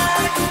streets are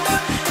like a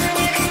book, and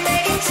you can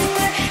make it to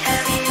it.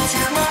 Having the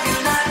time of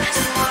your life.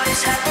 So what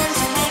has happened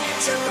to me?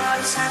 So what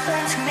has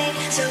happened to me?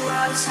 So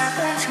what has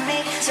happened to me?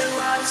 So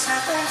what has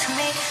happened to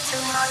me? So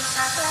what has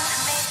happened to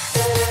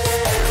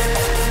me?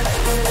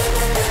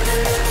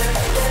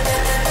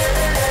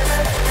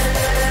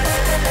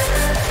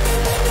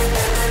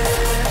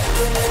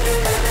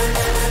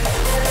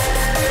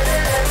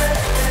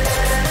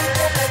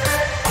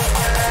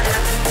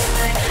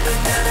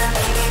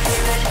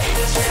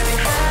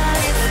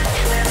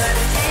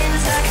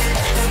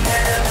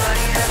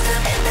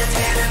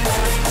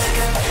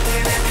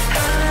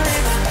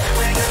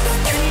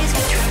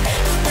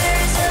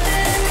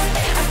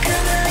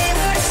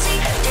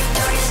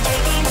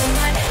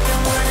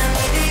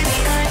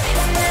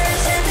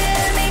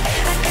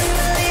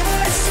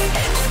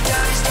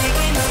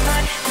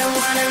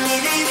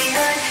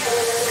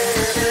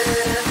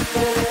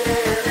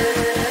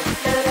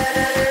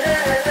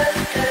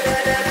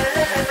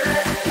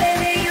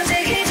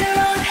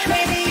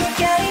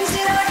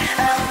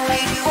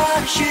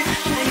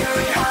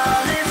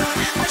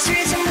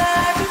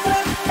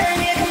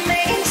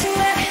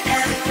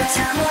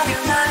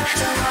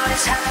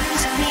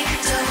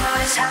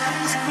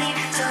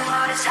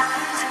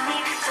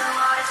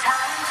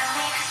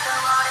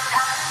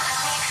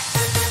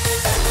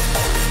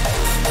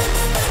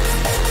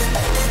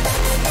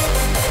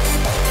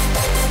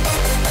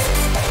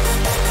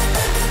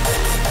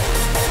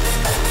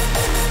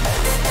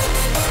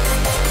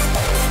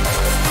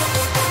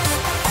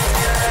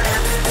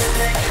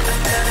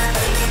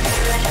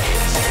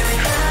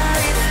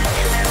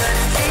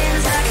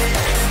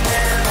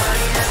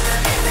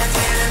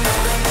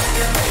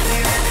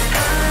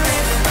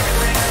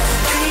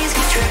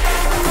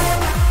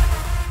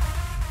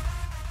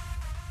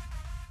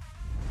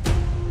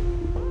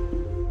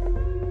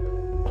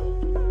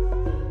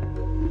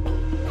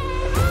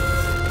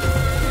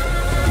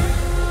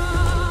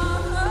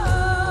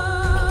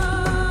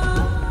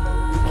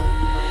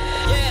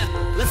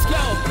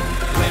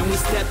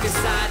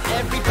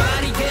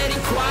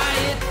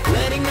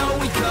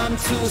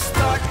 To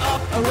start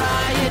up a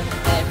riot.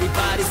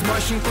 Everybody's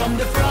marching from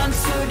the front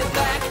to the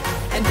back,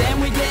 and then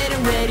we're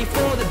getting ready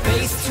for the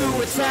bass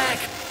to attack.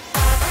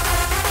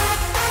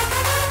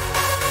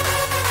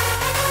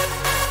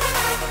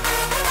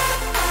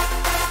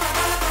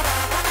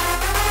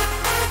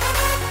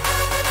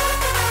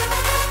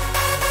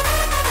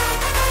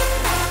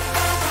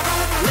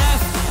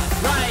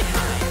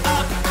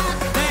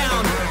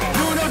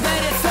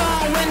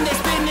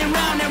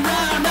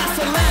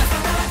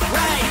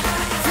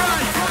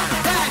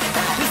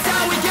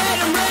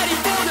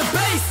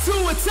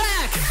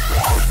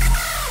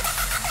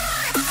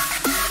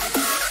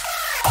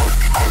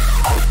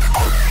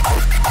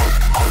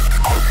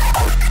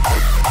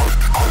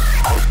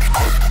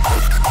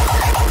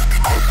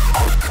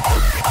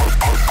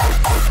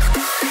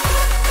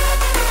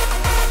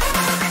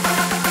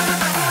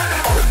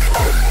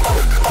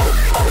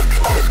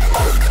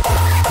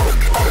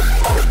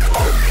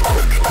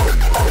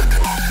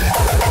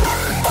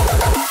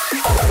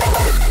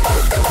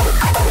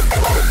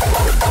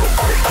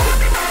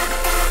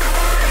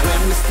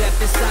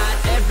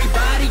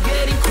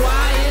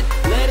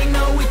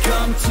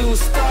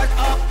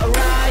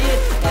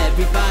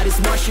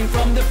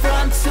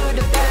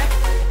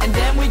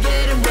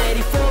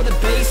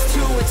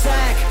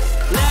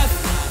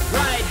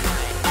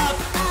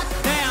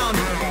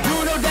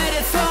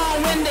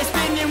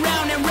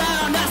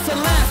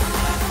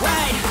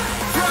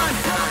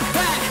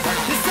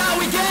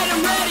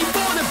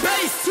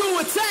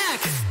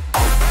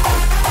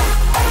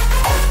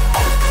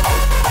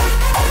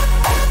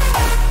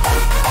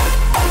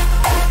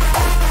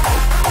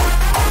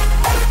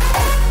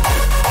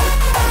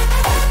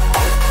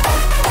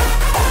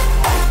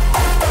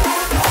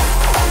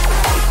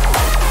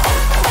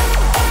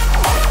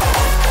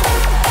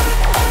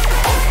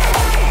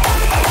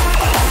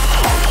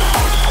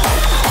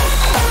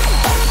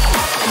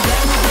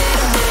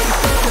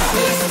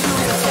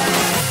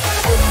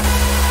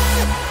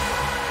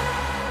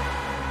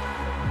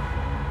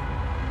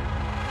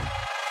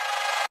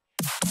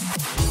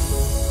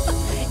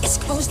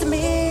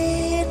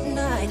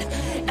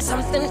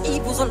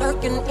 who's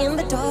lurking in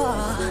the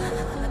dark.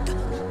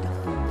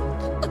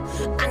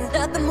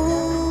 Under the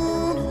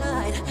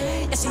moonlight,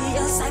 you see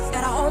a sight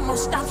that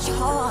almost stops your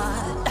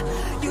heart.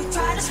 You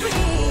try to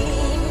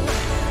scream,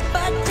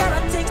 but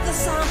terror takes the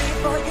sound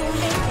before you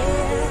make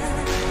it.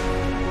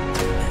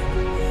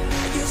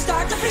 You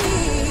start to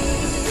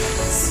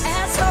freeze,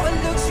 and so it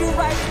looks you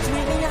right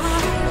between the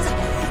eyes.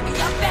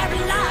 You're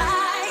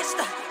paralyzed,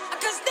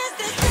 'cause this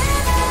is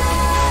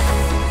daylight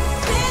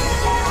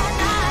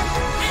night,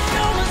 and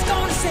no one's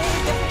gonna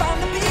save you from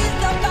the beast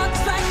about to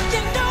strike.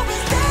 You know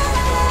it's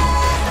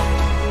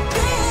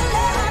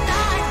daylight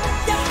night.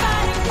 You're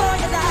fighting for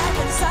your life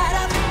inside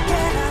of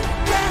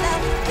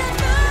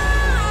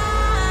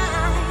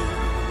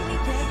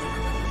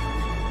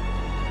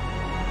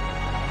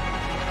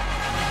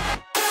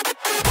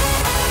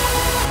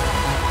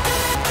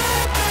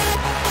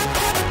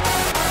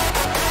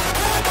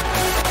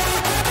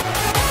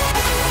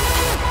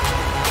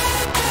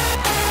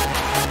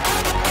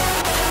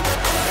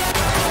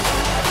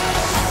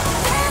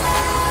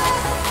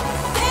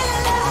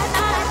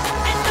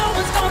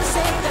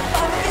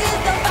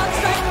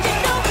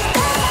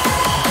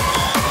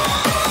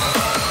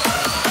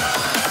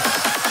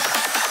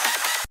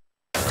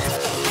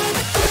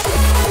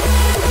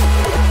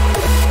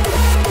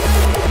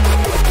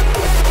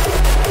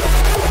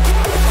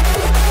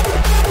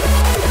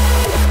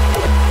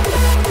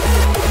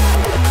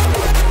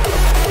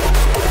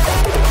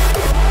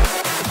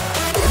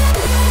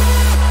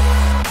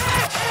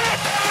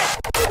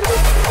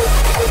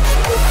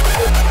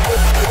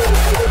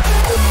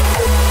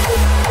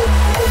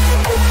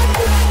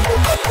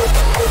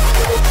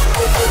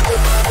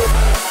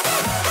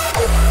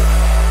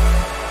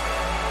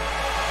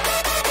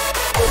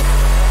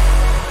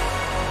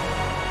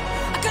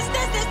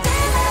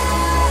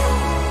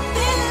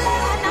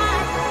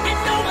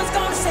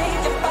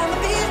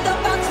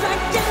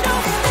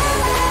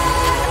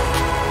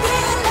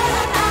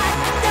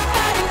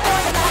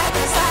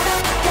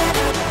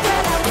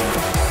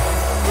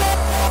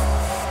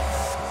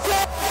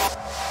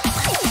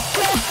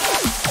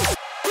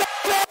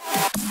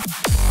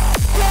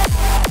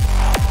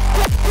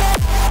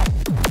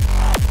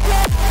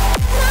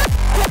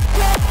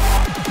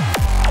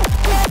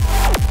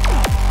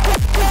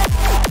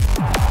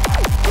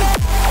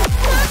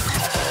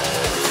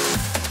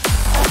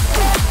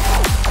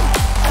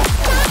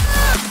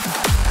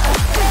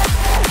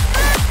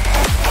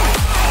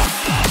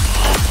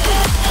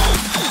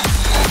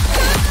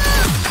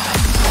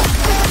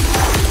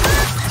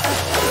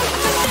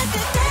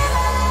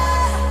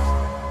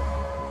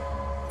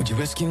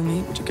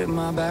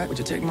would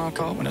you take my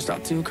call when I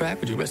start to crack?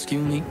 Would you rescue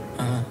me?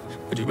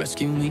 Would you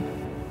rescue me?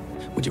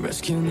 Would you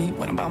rescue me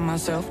when I'm by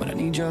myself? When I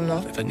need your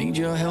love, if I need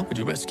your help, would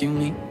you rescue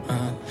me?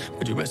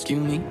 Would you rescue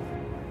me?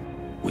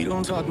 We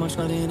don't talk much,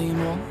 not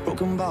anymore.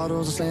 Broken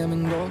bottles and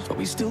slamming doors, but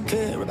we still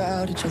care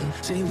about each other.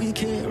 Say we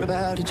care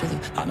about each other.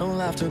 I know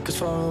life took us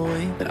far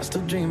away, but I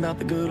still dream about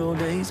the good old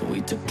days when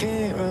we took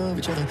care of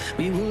each other.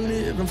 We were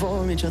living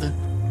for each other.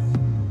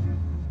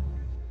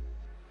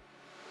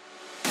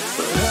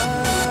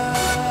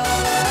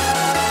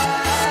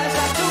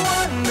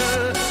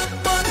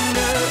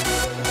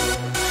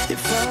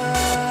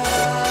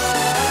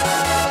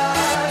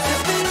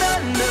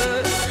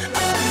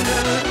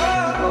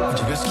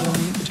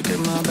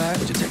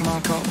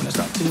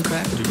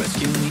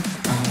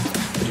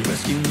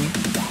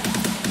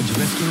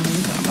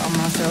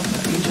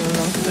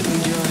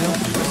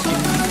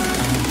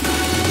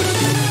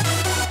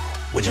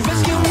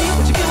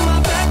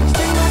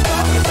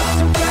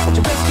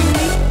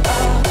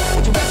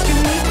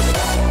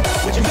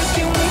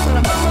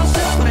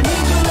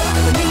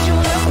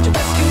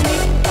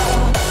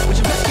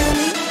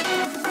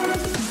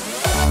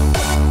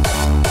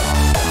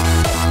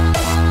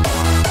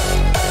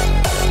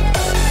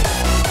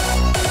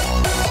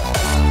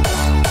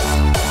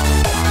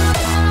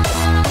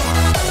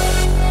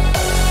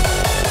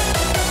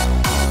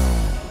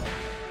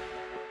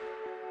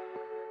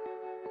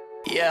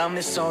 I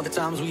miss all the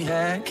times we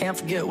had. Can't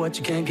forget what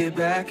you can't get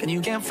back, and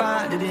you can't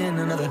find it in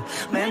another.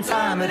 Man,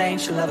 time, it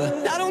ain't your lover.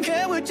 I don't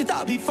care what you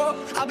thought before,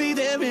 I'll be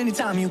there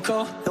anytime you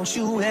call. Don't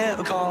you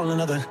ever call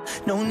another,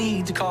 no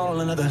need to call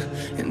another.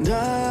 And I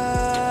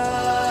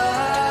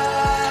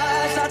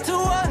start to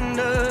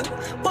wonder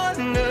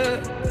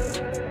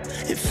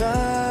if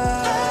I'm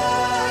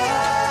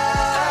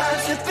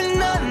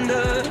slipping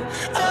under.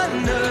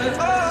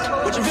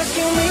 Would you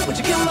rescue me? Would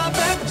you kill my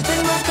back? Would you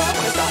take my car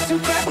when I start to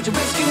crack? Would you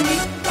rescue me?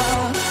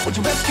 Would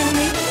you rescue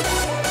me?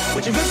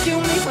 Would you rescue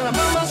me when I'm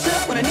by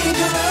myself? When I need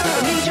your love,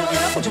 I need your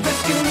love. Would you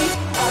rescue me?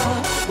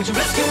 Would you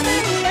rescue me?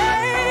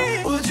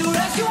 Would you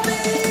rescue me?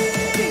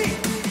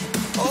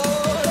 Oh,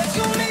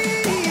 rescue me.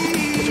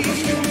 Would you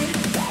rescue me?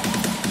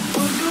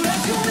 Would you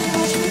rescue me?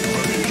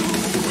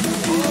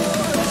 Oh,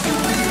 rescue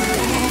me.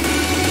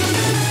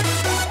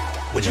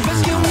 Would you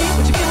rescue me?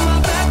 Would you kill my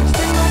back? Would you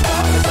take my car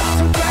when I start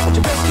to crack? Would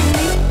you rescue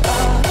me?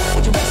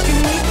 Would you rescue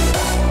me?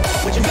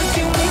 Would you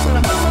rescue me when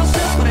I'm by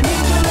myself? When I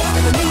need your love,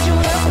 if I need your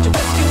love, would you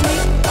rescue me?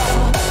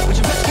 Would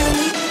you rescue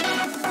me?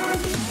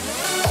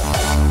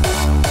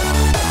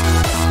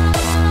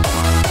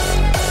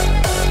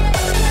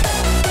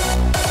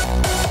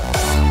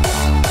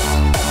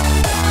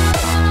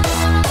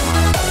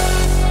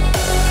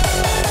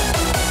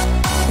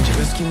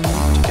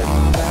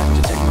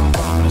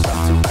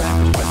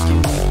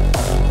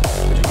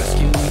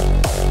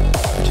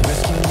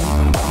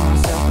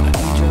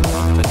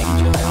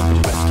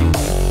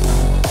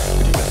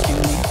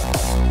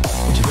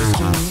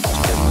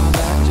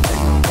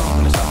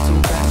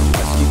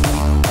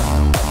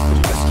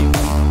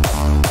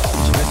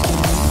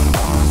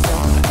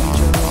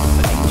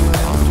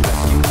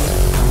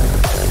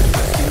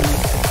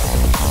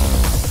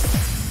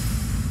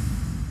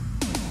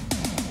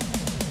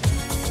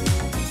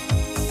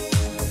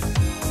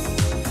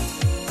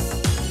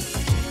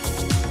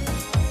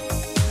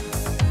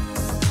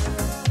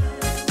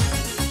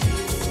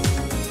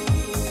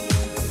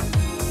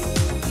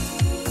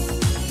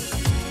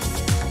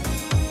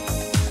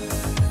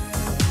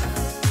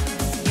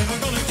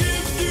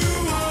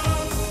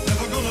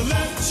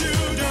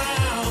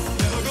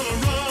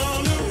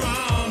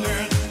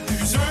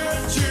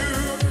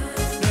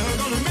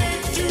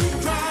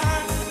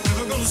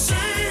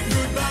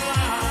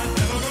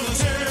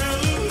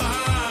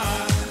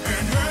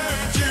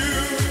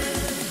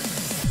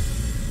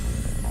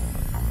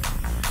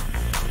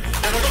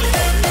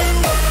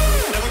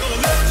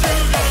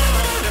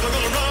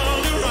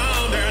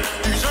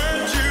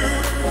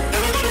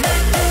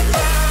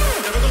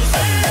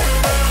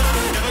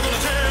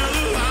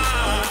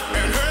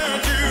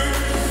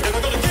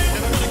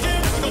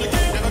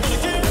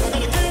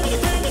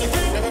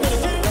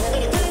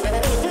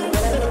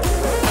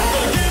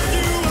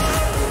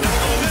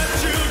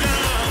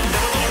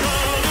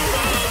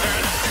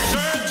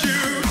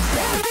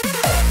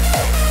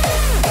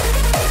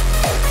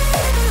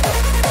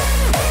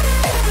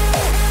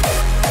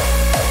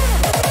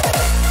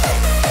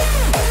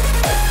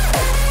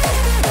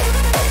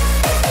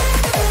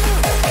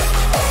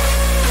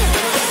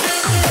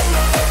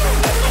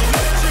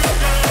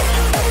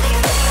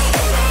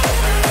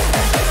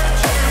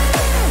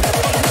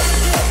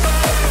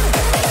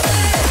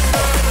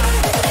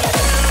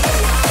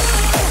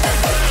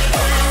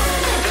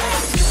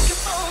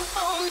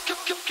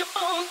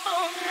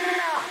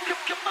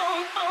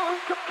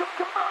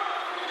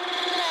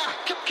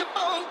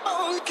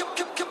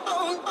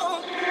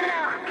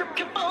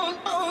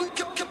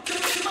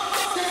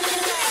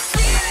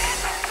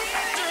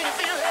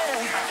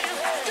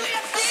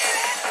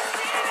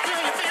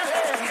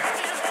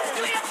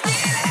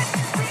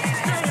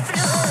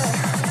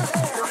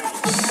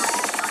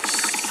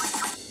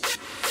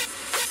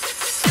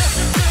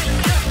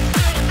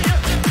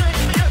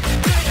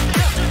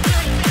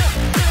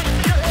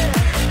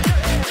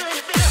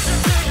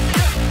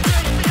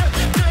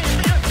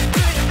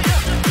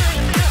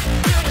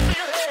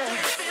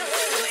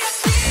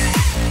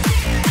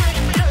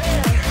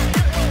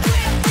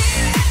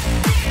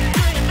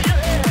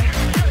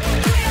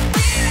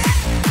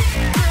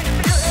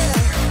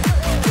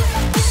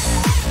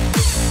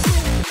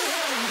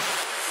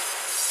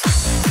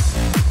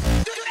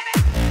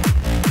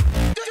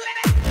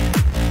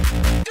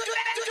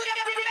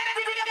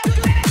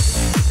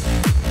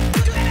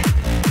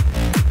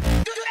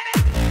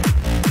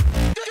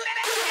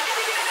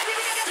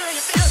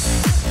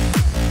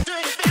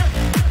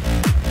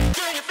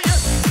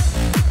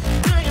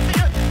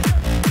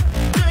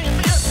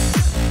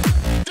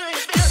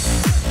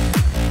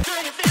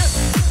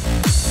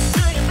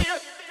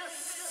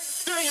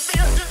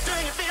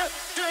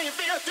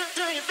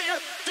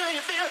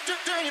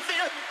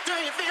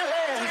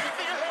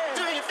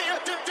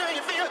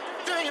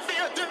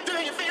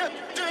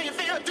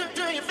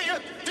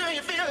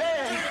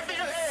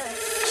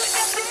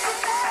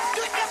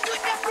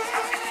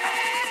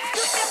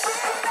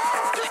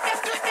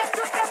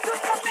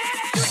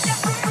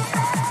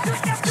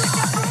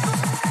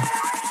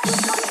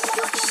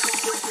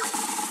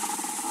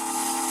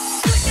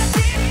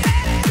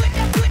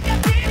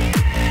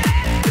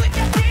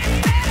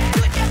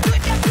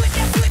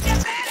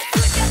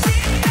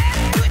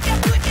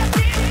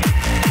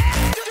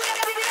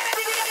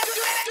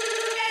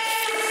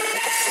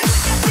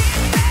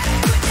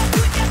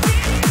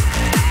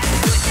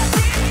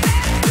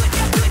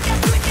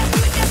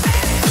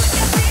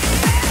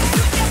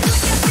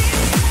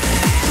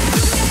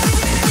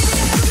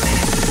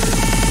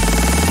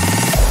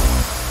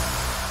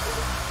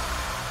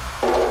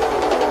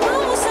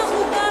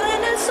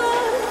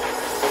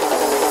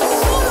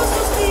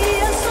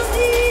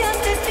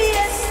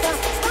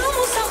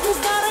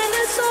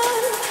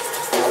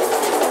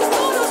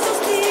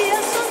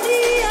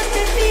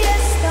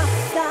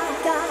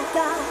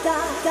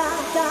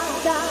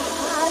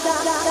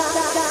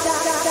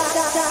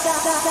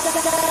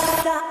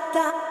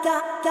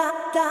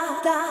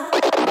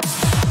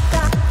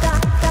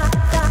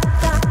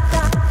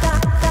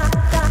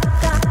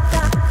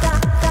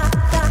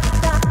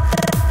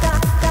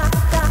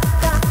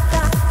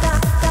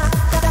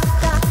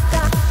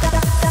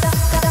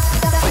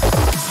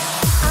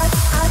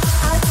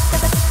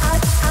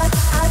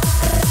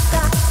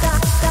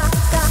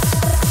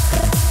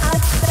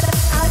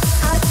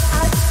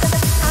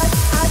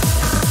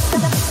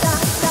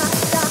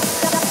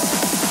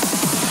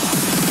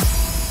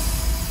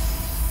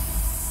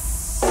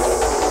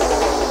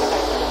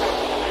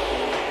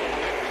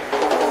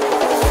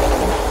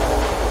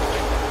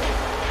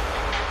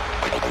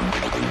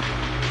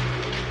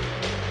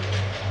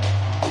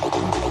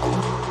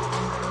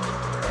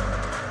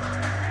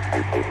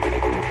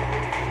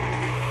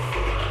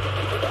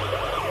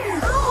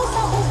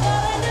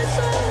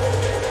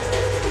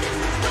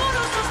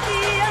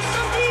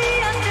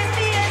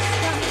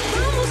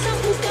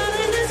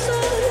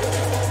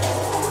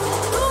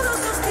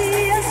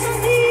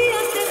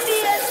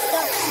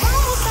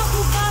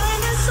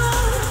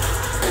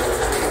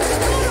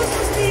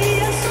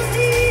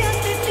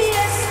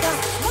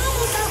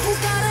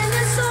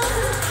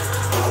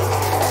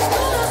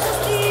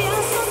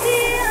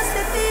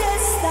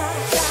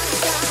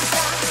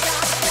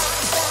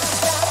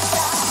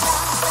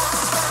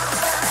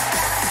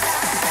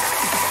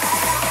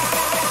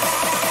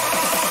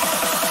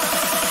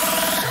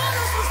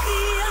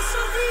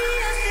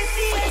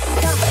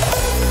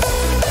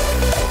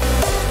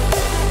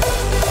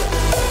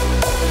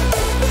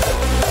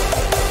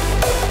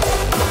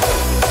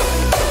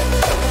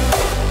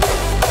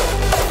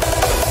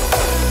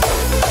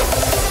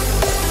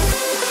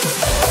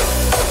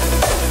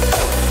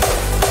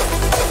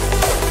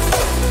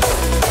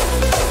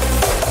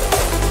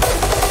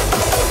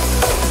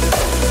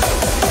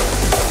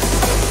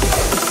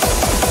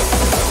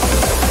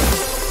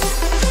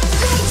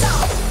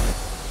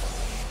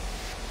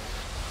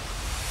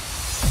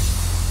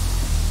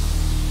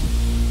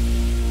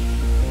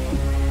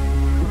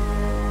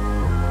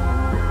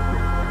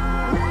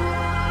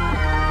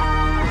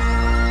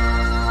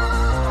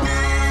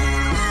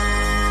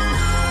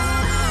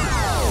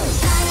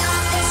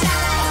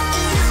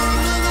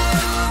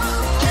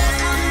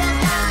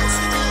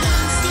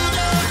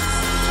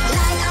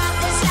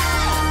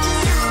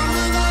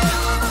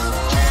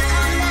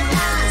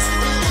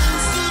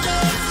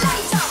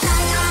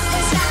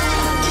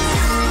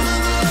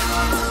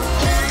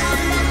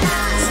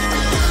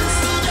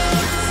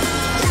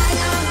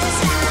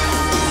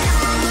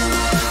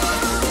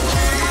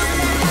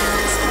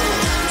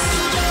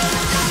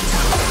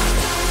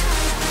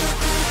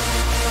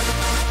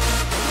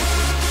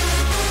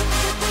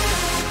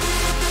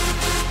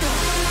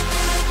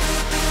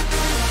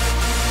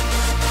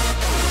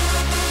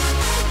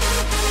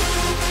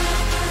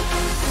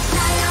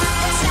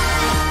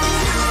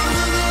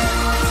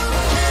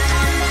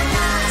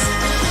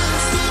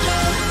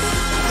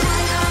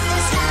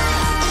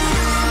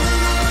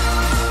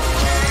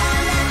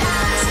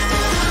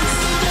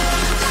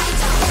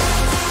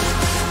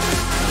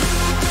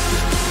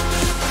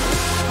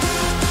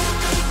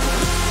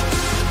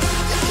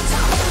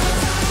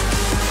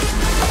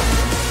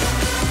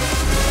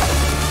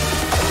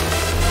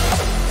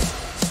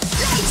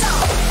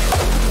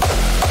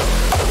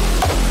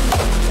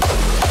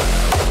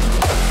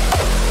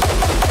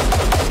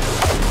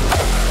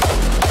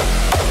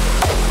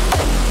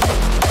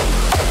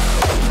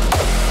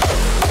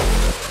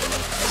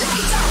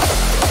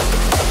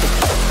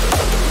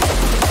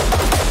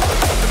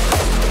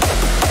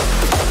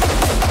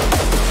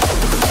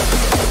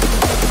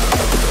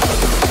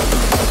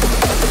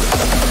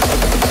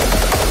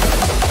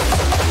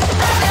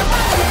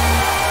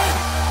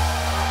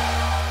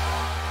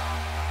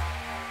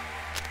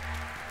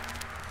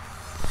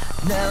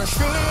 No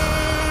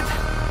sleep,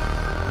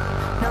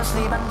 no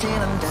sleep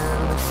until I'm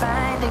done with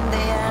finding the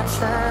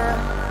answer.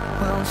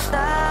 Won't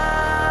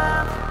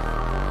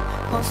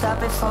stop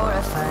before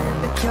I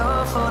find the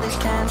cure for this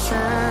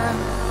cancer.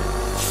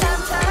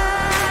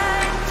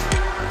 Sometimes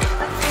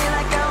I feel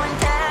like going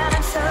down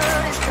and so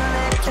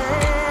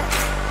disconnected.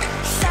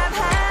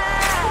 Somehow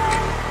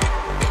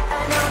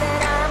I know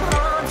that I'm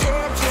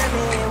haunted,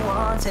 really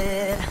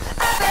wanted.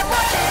 I've been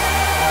watching.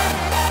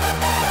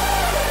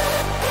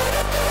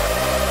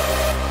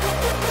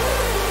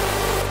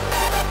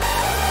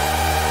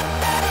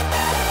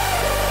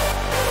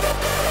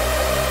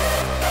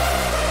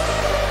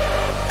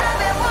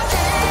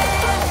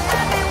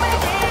 I've been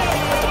waiting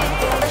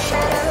for the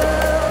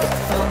shadow.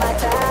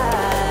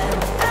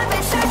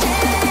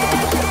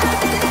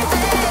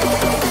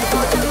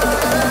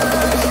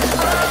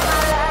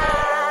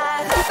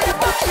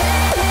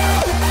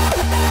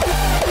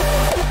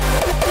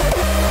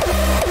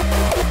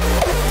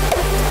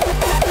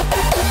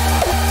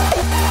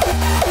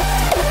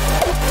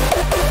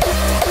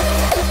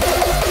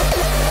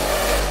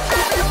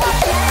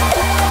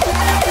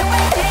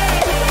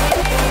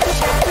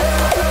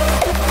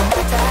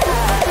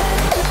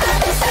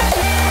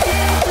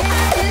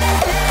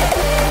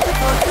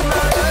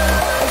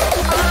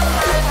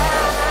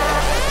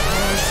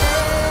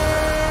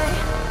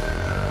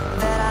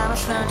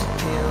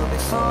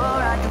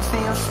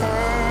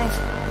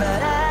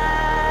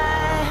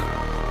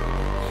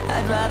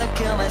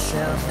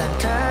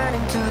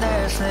 running to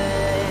their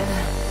sled.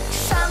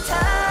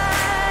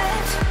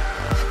 Sometimes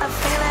I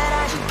feel that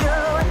I should go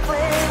and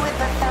play with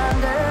the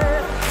thunder.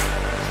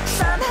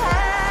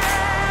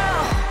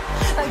 Somehow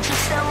I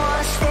just don't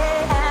want to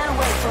stay and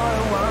wait for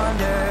a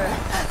wonder.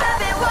 I've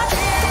been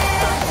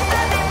watching,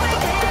 I've been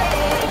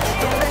waiting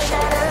in the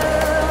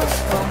shadows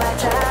for my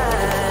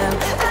time.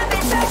 I've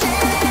been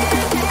searching,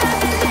 I've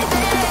been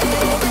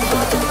living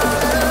for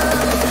tomorrow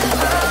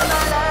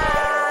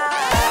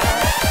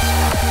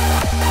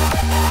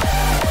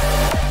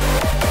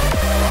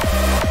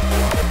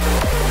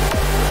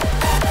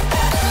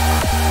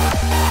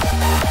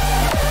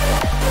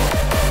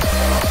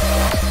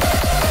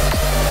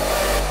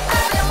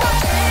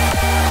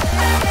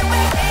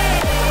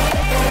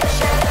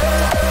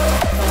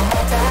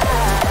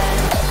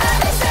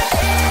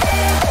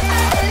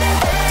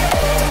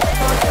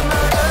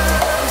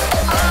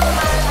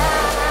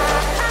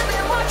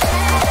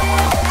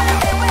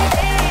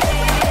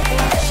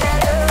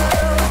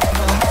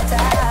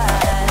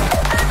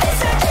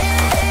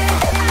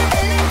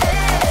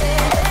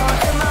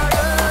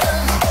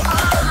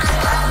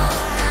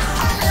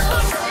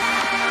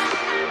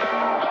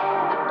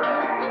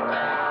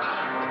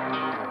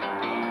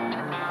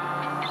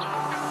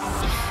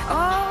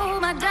all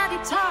my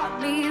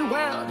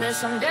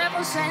some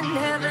devils in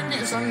heaven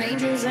and some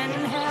angels in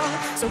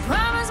hell. So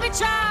promise me,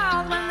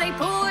 child, when they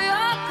pull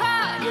your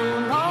card,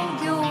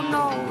 you'll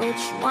know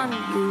which one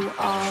you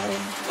are.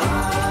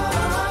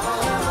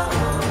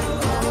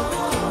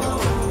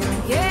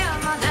 Yeah,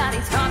 my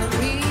daddy taught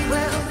me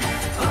well.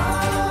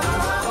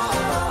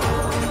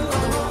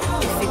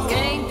 If you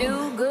can't do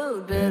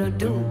good, better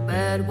do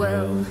bad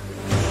well.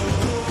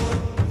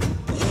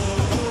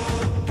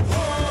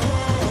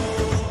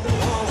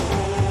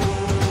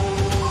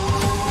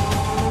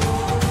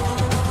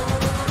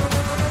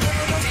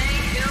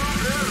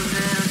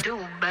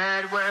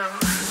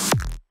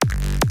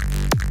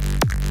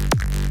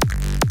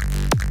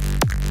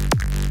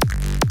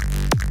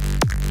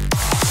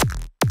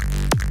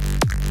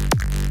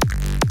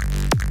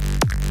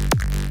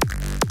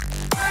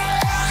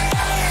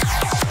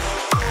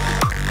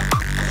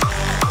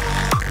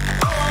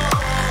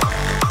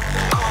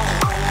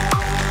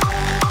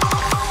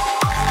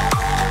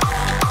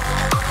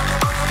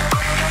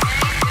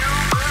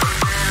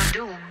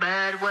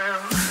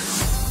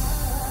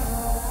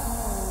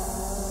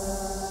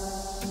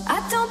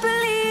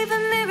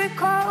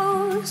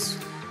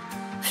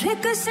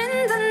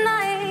 In the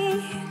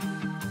night,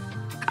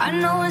 I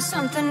know when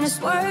something is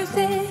worth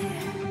it.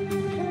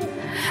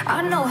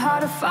 I know how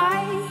to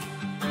fight.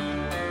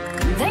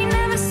 They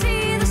never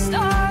see the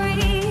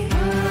story,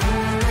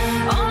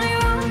 only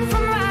wrong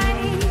from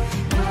right.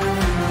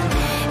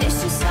 It's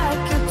just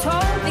like you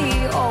told me.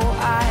 Oh,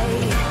 I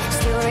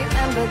still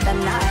remember the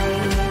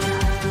night.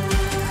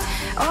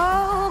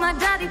 Oh, my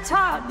daddy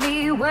taught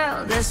me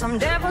well. There's some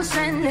devils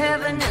in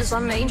heaven and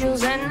some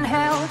angels in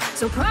hell.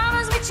 So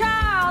promise me,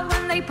 child,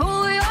 when they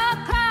pull your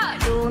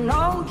card, you'll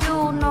know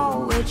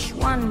which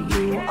one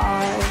you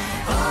are.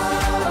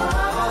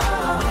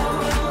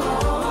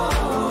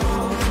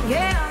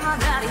 Yeah, my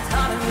daddy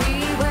taught me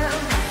well.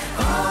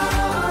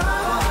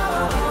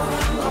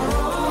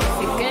 If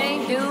you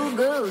can't do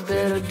good,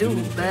 better do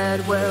bad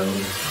well.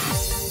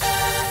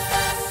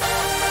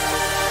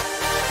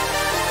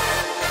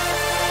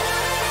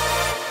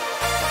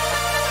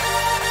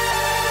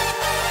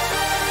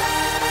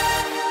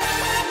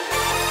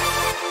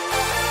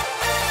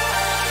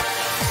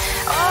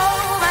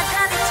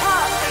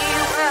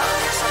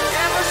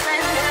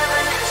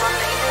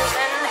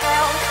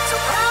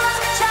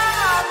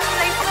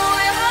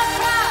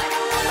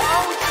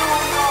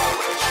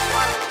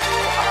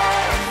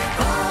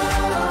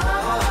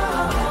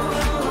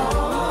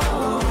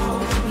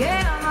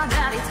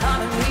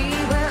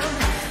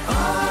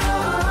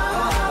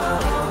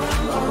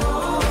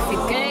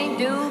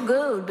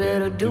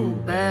 Do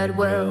bad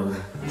well.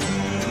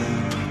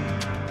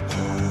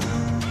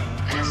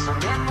 There's some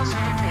devils in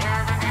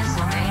heaven and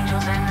some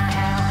angels in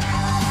hell.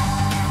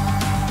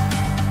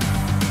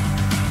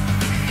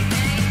 If you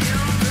ain't do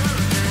good,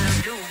 better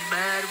do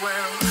bad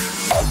well.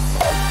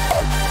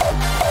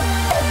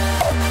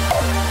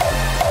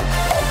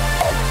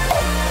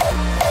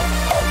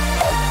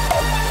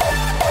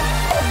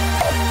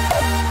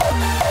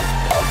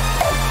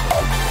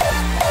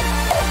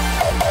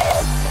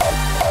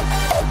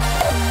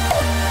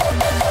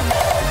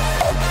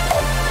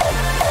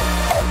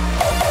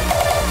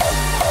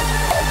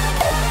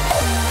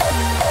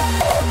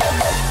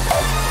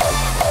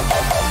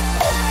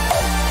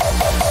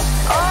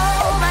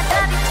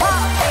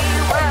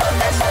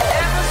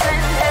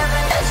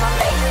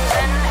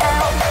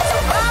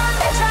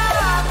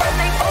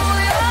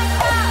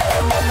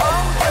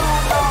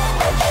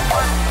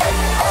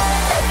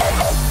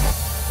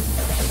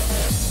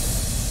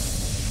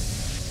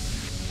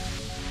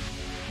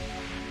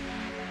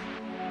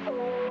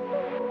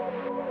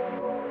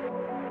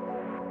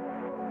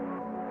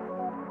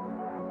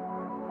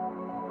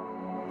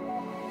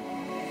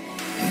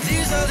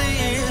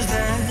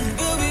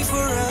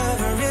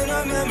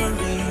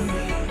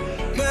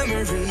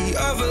 memory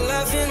of a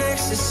life in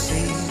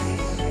ecstasy,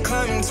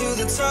 climbing to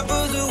the top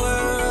of the world.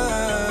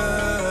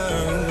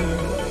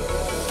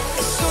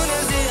 As soon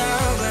as the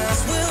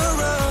hourglass will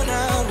run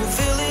out, we'll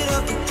fill it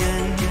up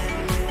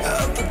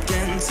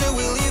again, till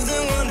we leave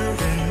them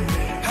wondering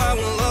how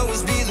we'll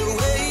always be the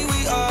way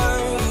we are.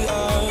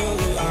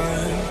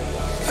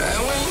 And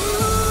when you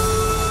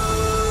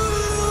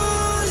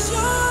lose your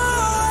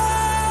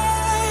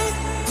way,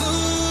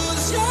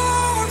 lose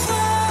your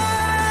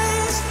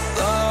place,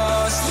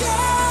 lost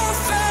your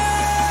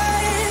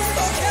faith,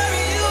 I'll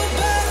carry you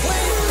back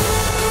when you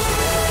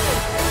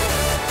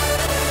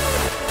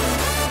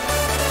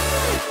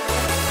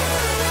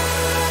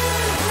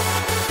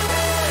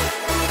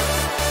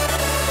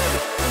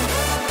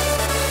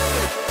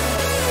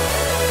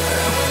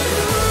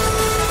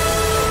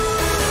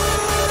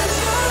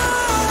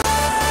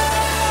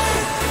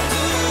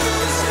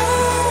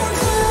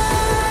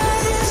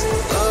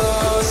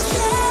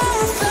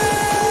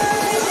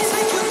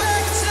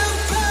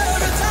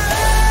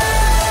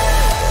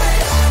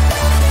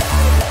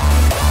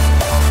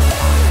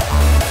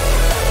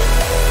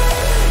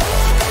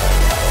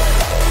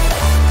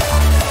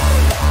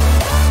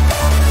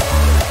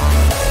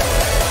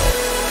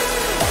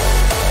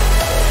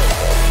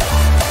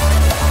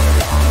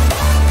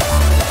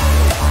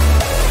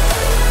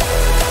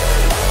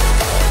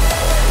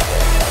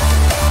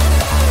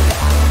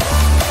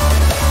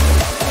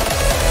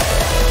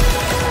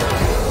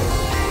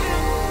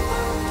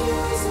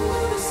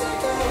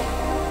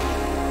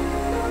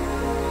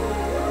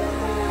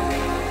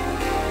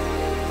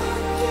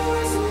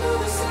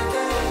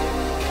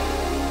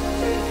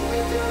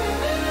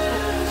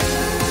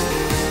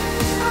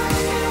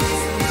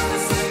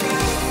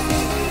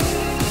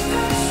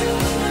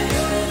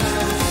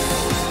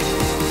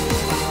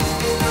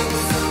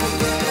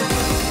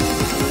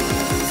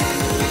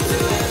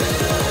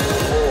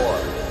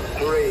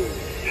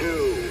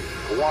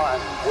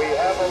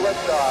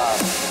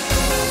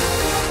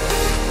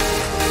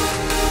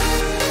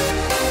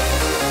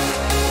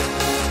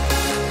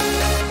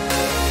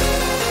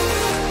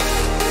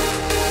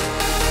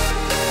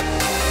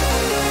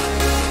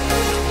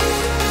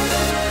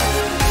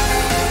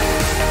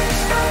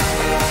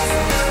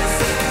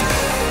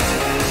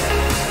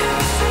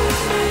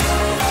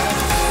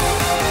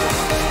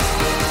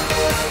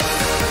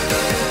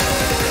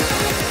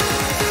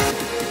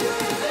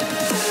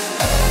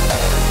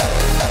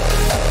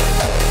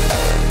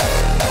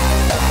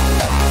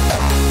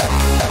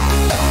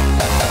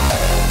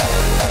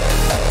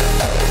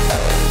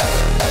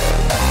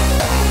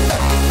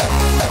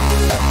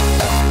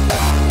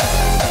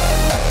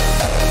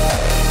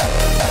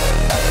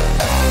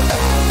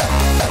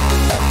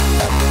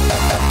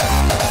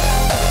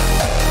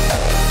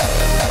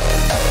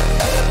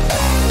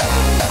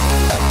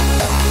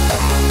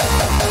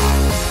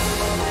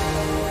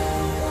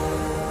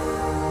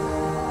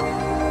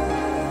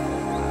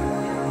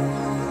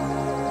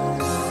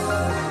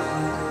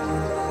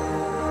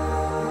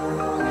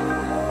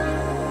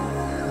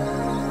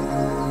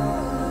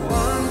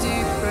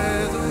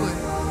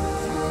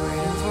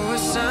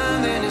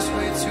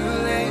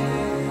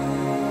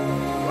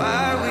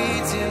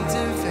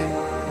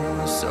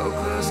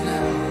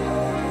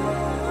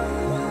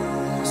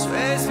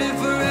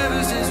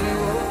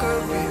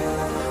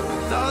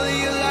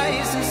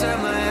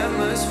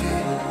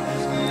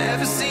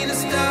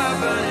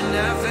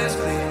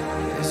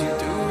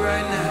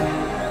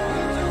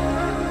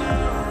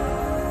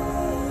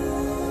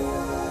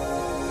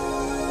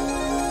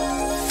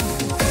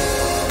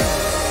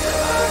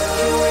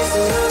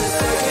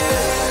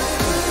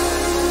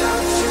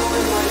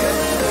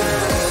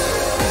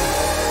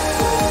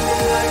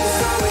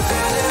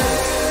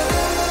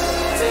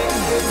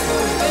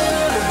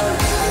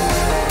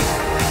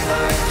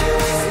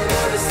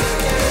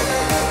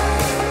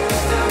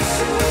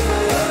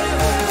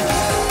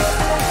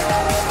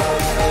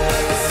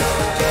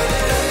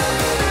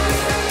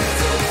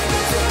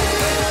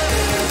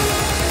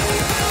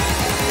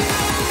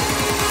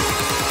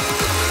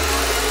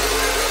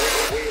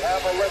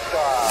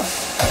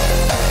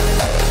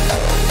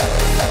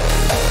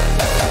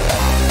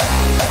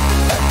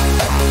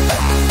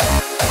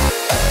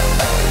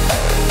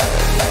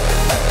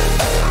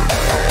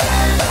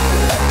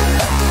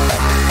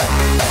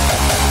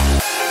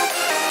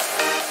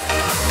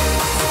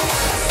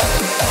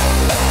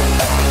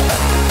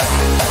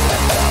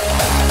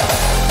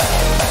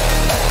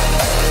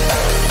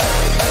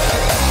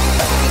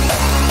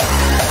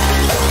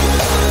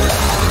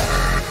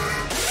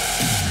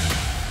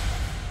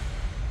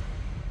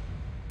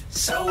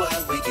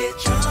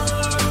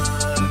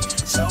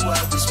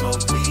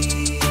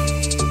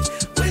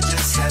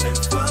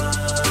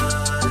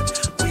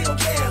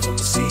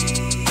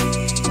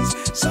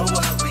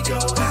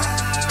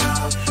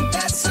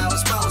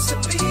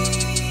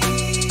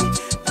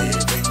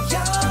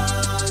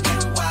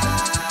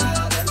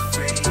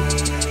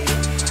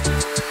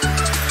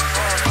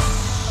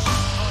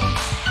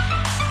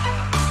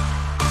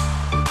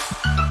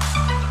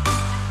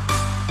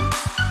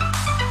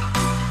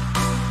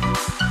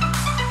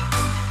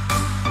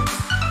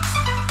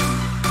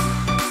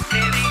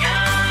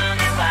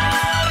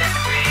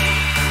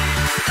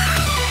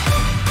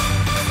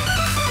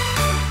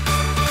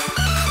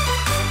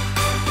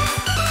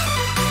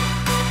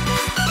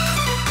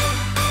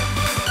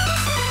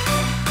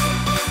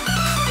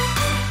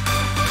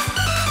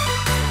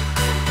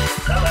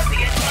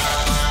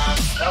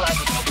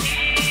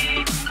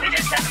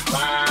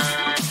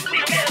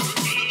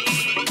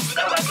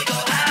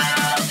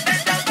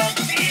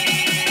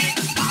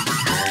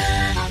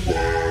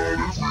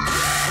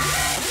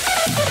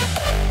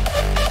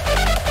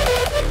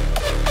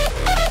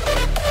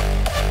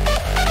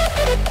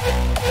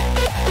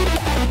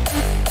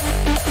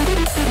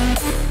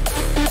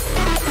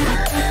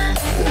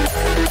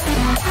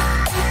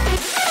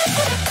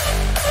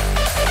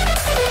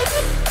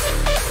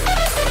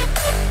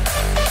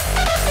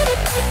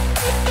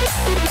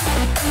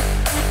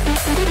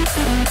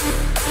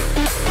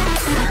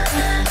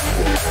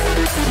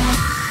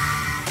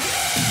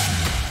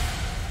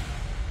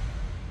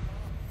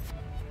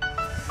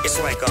It's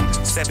like I'm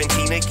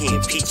 17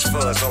 again, peach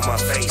fuzz on my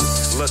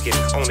face. Looking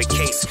on the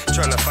case,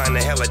 trying to find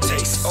the hella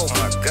taste. Oh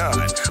my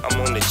God,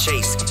 I'm on the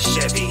chase.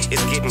 Chevy,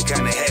 it's getting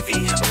kinda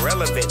heavy.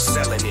 Irrelevant,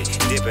 selling it,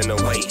 dipping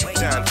away.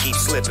 Time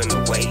keeps slipping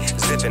away.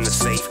 Zipping the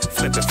safe,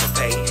 flipping for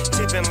pay.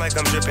 Tipping like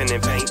I'm dripping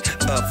in paint.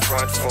 Up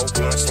front, 4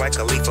 blunts like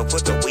a leaf.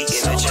 Put the wheat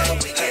in the chain.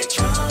 We get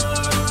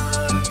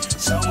drunk,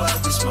 so what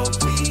we smoke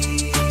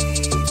weed.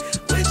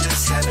 We're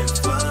just having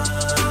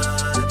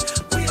fun.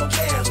 We don't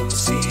care who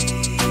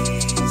sees.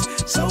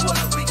 So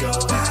what we go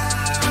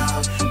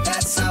out,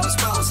 that's how it's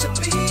supposed to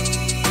be.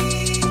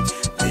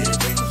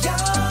 Living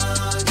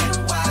young and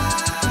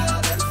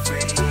wild and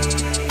free.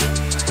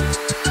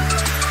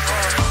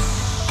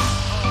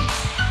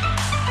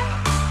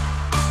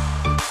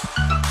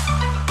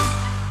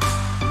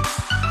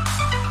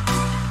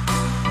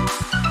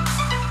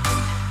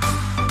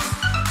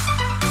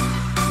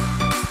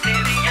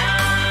 Living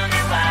young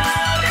and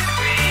wild and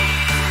free.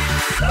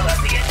 So what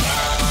we get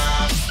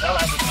drunk, so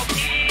what we smoke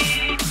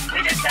weed. We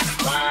just having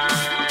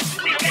fun.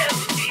 We don't care who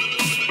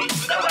sees.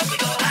 So what we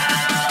go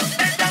out,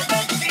 that's how it's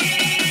supposed to be.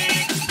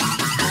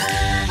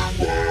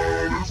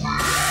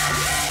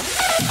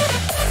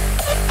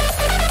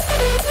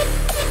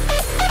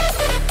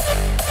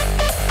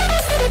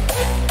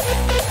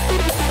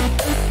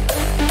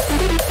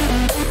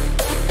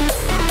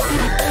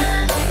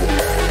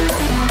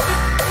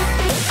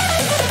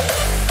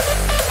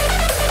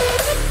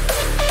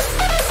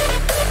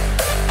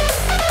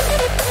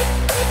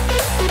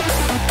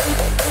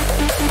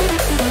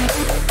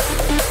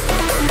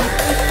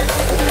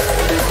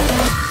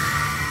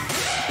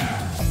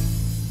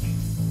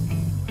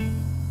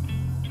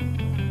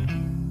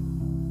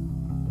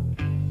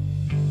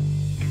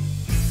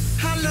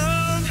 How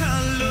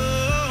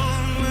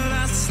long will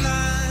I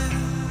slide?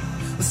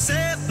 Will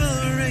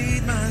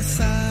separate my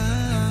side?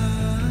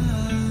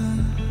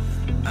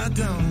 I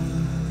don't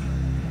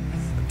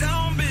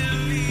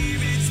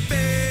believe it's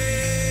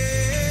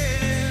fair.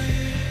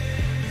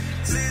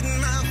 Sitting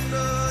my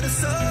foot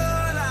is all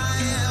I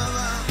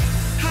ever.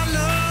 How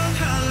long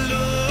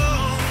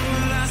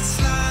will I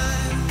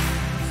slide?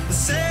 Will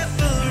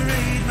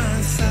separate my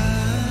side?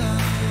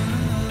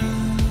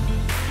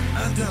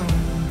 I don't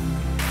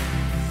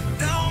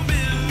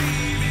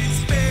believe it's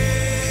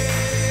fair.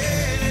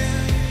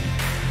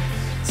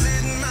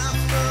 Sitting my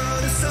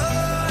foot is all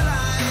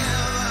I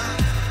ever.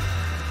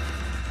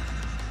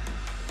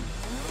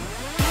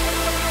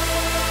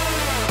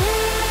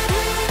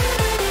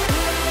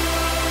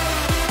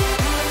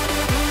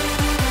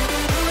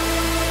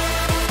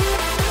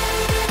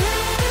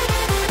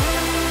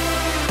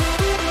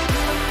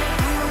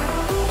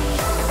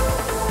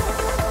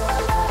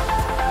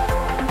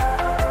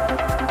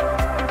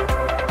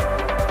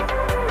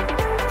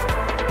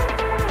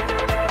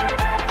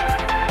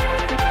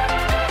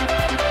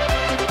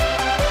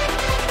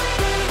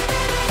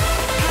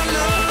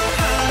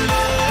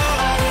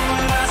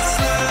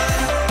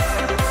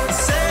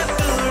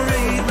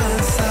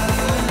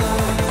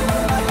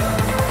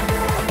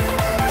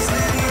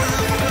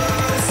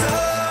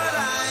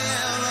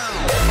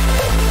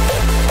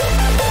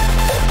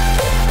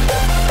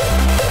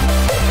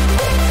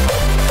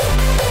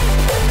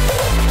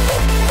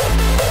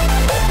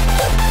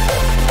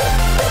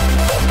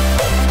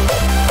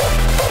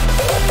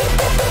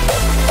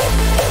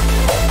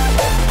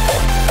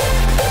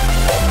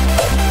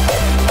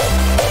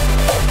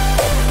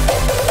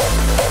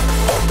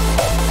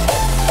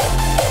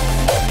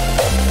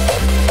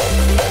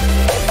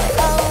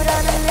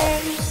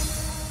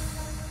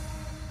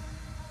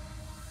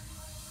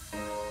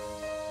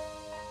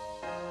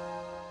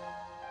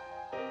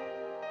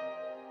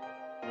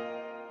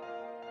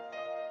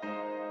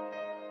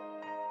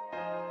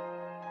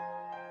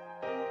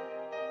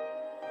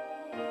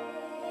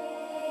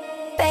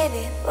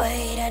 Baby,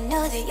 wait, I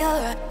know that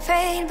you're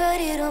afraid,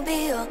 but it'll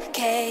be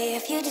okay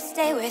if you just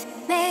stay with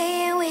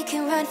me. And we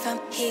can run from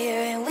here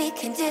and we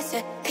can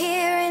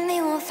disappear, and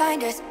they won't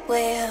find us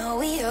where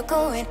we are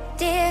going,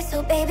 dear.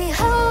 So baby,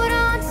 hold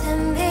on to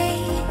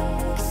me,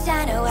 'cause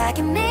I know I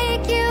can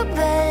make you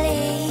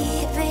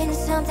believe in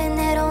something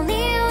that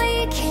only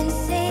we can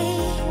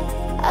see.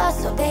 Oh,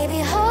 so baby,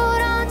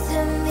 hold on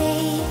to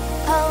me,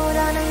 hold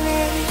on to me.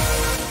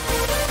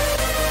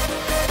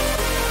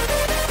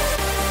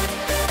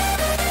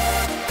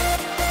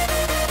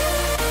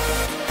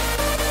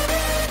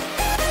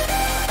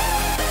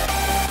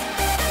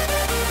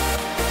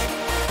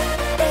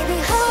 Baby,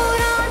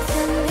 hold on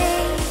to me,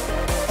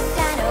 'cause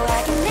I know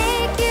I can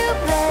make you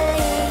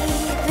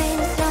believe in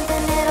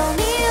something that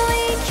only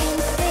we can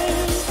see.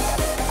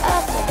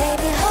 Oh, so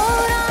baby,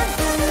 hold on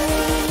to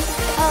me,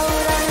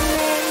 hold on to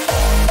me.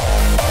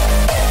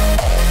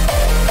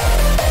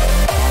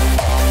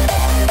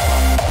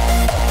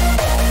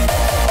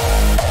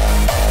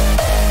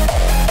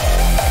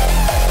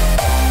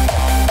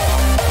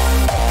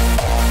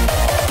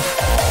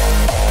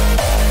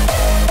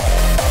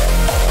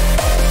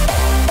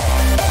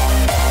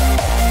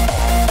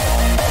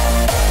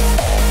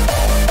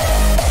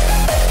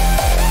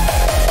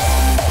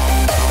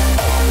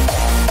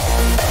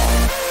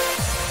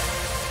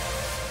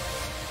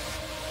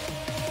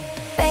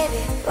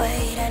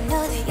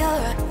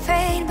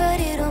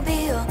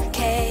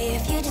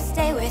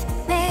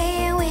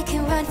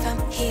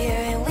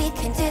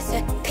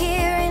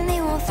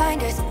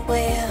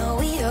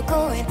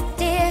 going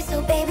down.